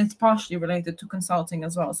that, and it's partially related to consulting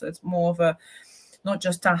as well. So it's more of a, not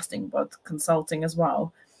just testing, but consulting as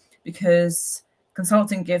well, because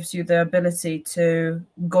consulting gives you the ability to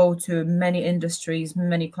go to many industries,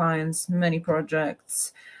 many clients, many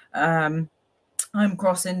projects. I'm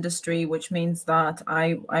cross-industry, which means that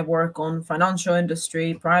I work on financial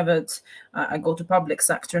industry, private, I go to public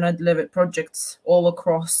sector, and I deliver projects all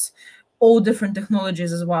across all different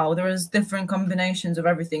technologies as well. There is different combinations of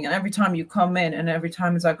everything, and every time you come in, and every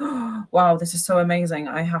time it's like, oh, wow, this is so amazing.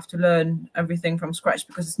 I have to learn everything from scratch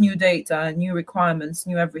because it's new data, new requirements,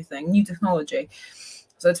 new everything, new technology.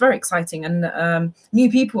 So it's very exciting, and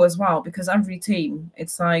new people as well, because every team,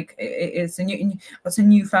 it's like it's a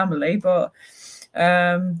new family, but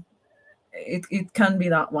it can be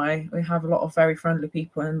that way. We have a lot of very friendly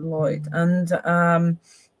people in Deloitte, and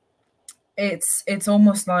it's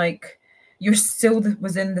almost like you're still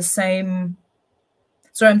within the same.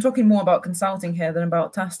 So I'm talking more about consulting here than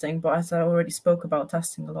about testing, but as I already spoke about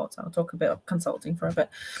testing a lot, so I'll talk a bit of consulting for a bit.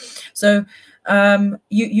 So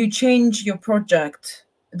you change your project.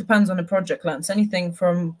 It depends on the project length, anything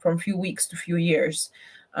from a few weeks to a few years.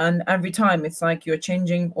 And every time it's like you're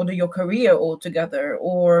changing either your career altogether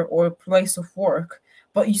or place of work,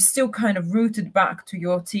 but you're still kind of rooted back to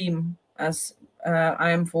your team, as I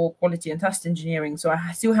am for quality and test engineering. So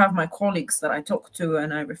I still have my colleagues that I talk to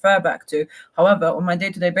and I refer back to. However, on my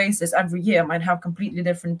day-to-day basis, every year I might have a completely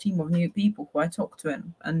different team of new people who I talk to,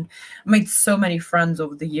 and made so many friends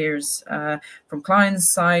over the years, from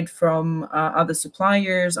clients' side, from other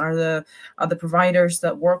suppliers, other providers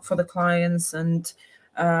that work for the clients, and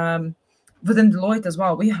within Deloitte as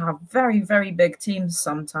well. We have very, very big teams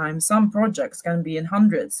sometimes. Some projects can be in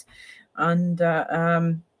hundreds, and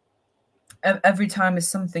every time is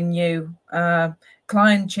something new.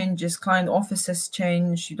 Client changes, client offices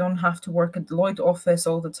change. You don't have to work at Deloitte office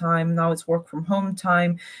all the time. Now it's work from home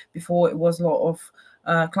time. Before it was a lot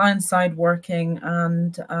of client side working,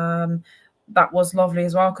 and that was lovely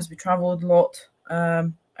as well, because we traveled a lot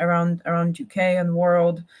around UK and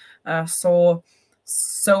world. Saw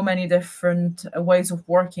so many different ways of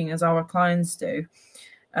working as our clients do.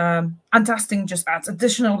 And testing just adds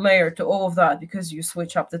additional layer to all of that, because you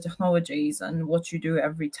switch up the technologies and what you do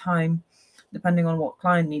every time, depending on what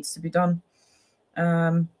client needs to be done.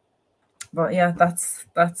 But yeah,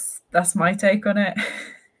 that's my take on it.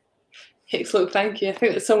 Excellent, thank you. I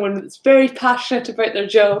think that's someone that's very passionate about their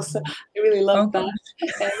job, so I really love that.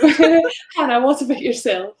 Hannah, what about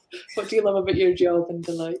yourself? What do you love about your job in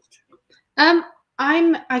Deloitte?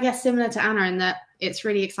 I'm, I guess, similar to Anna in that it's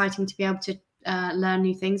really exciting to be able to learn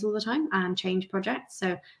new things all the time and change projects.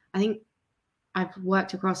 So I think I've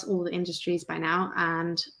worked across all the industries by now,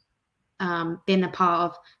 and been a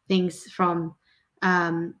part of things from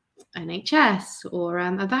NHS or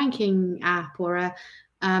a banking app or a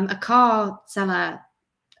car seller,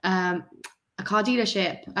 a car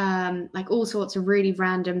dealership, like all sorts of really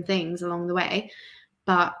random things along the way.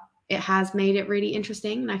 But it has made it really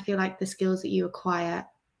interesting. And I feel like the skills that you acquire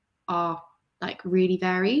are like really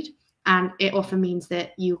varied. And it often means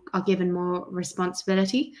that you are given more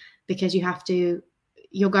responsibility because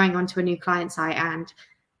you're going onto a new client site, and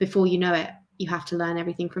before you know it, you have to learn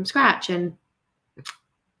everything from scratch. And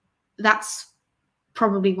that's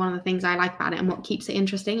probably one of the things I like about it and what keeps it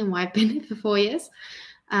interesting and why I've been here for 4 years.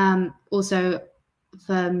 Also,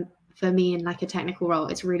 for me in like a technical role,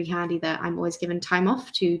 it's really handy that I'm always given time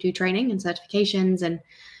off to do training and certifications,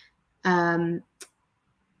 and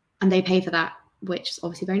they pay for that, which is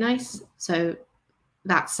obviously very nice. So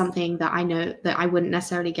that's something that I know that I wouldn't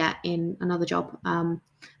necessarily get in another job.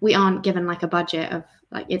 We aren't given like a budget of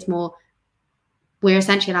like, it's more, we're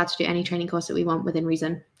essentially allowed to do any training course that we want within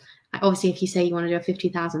reason. Obviously, if you say you want to do a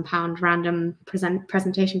 £50,000 random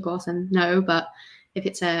presentation course, and no, but if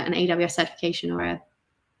it's an AWS certification or a,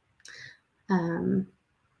 I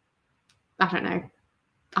don't know,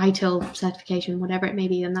 ITIL certification, whatever it may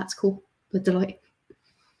be, then that's cool with Deloitte.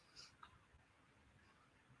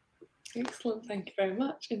 Excellent, thank you very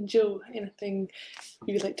much. And Joe, anything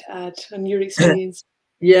you would like to add on your experience?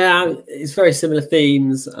 Yeah, it's very similar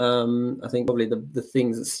themes. I think probably the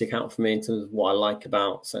things that stick out for me in terms of what I like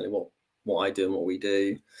about certainly what I do and what we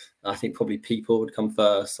do, I think probably people would come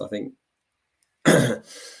first. I think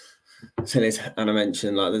so as Anna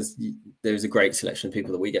mentioned, like there's a great selection of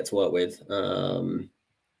people that we get to work with. I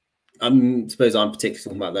suppose I'm particularly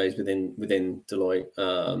talking about those within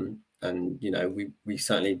Deloitte, and you know, we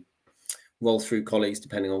certainly roll through colleagues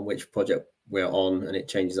depending on which project we're on, and it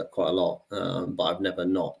changes up quite a lot. But I've never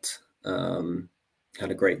not had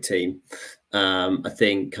a great team. I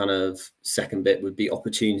think kind of second bit would be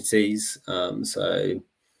opportunities. So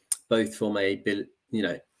both from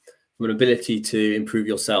from an ability to improve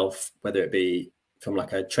yourself, whether it be from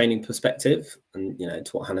like a training perspective, and you know,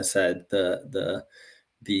 to what Hannah said, the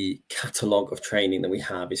catalogue of training that we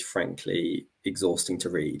have is frankly exhausting to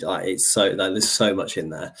read. It's so like, there's so much in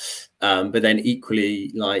there, but then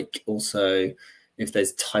equally, like, also if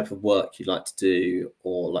there's type of work you'd like to do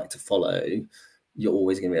or like to follow, you're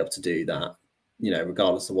always going to be able to do that, you know,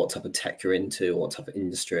 regardless of what type of tech you're into or what type of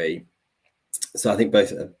industry. So I think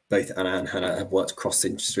both Anna and Hannah have worked across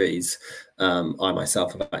industries. I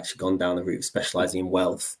myself have actually gone down the route of specializing in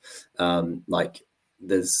wealth. Like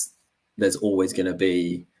there's always going to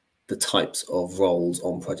be the types of roles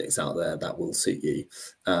on projects out there that will suit you.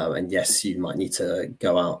 And yes, you might need to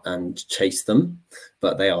go out and chase them,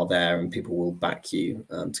 but they are there and people will back you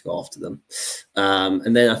to go after them.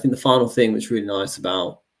 And then I think the final thing which is really nice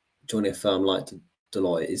about joining a firm like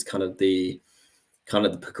Deloitte is kind of the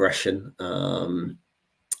progression.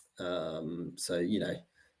 So, you know,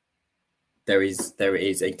 there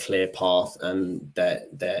is a clear path, and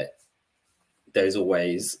there's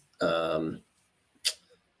always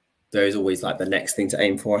like the next thing to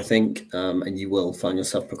aim for, I think, and you will find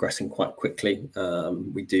yourself progressing quite quickly.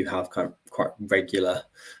 We do have kind of quite regular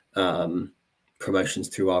promotions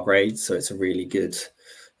through our grades, so it's a really good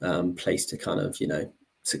place to kind of, you know,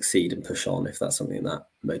 succeed and push on if that's something that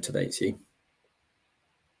motivates you.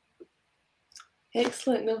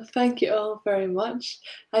 Excellent. No, thank you all very much.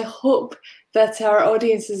 I hope that our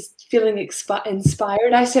audience is feeling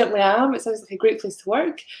inspired. I certainly am. It sounds like a great place to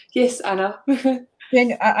work. Yes, Anna.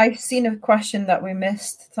 I've seen a question that we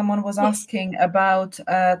missed. Someone was asking about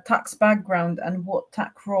tax background and what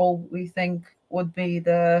tax role we think would be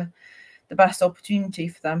the best opportunity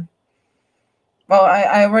for them. Well,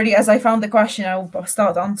 I already, as I found the question, I'll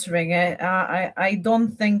start answering it. I don't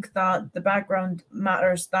think that the background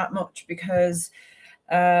matters that much because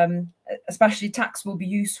especially tax will be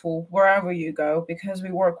useful wherever you go, because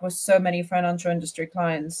we work with so many financial industry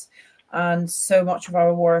clients and so much of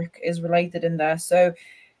our work is related in there. So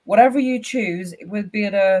whatever you choose, it would be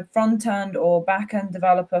a front end or back end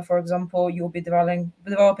developer, for example, you'll be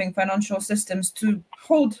developing financial systems to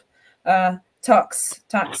hold tax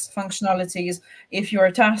functionalities. If you're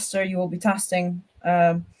a tester, you will be testing.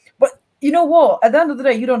 But you know what? At the end of the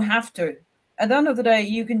day, you don't have to. At the end of the day,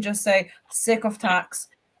 you can just say, sick of tax,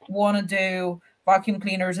 want to do vacuum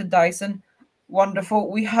cleaners and Dyson.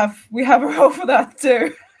 Wonderful. We have a role for that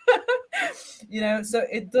too. You know, so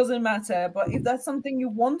it doesn't matter. But if that's something you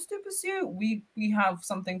want to pursue, we have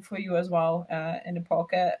something for you as well in the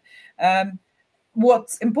pocket.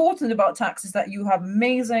 What's important about tax is that you have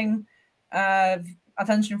amazing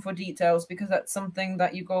attention for details, because that's something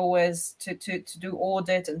that you go with to do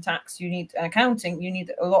audit and tax. You need accounting. You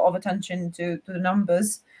need a lot of attention to the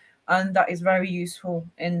numbers. and that is very useful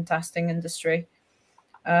in testing industry,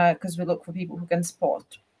 because we look for people who can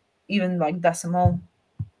spot even like decimal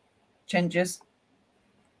changes.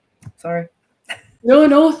 Sorry.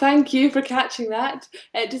 No, thank you for catching that.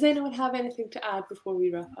 Does anyone have anything to add before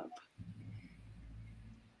we wrap up?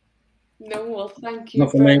 No, well, thank you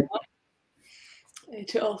very much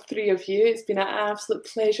to all three of you. It's been an absolute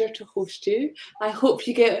pleasure to host you. I hope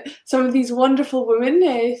you get some of these wonderful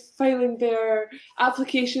women filing their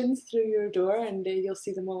applications through your door, and you'll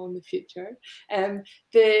see them all in the future.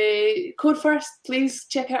 The Code First, please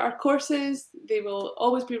check out our courses. They will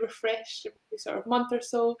always be refreshed every sort of month or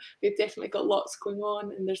so. We've definitely got lots going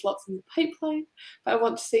on, and there's lots in the pipeline. But I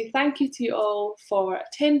want to say thank you to you all for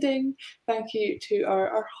attending. Thank you to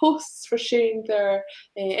our hosts for sharing their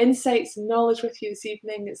insights and knowledge with you this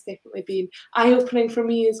evening. It's definitely been eye-opening for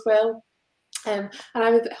me as well. And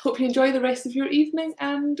I would hope you enjoy the rest of your evening,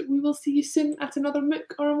 and we will see you soon at another MOOC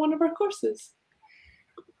or on one of our courses.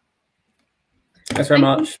 Thanks very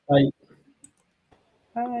much. Bye.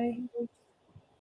 Bye.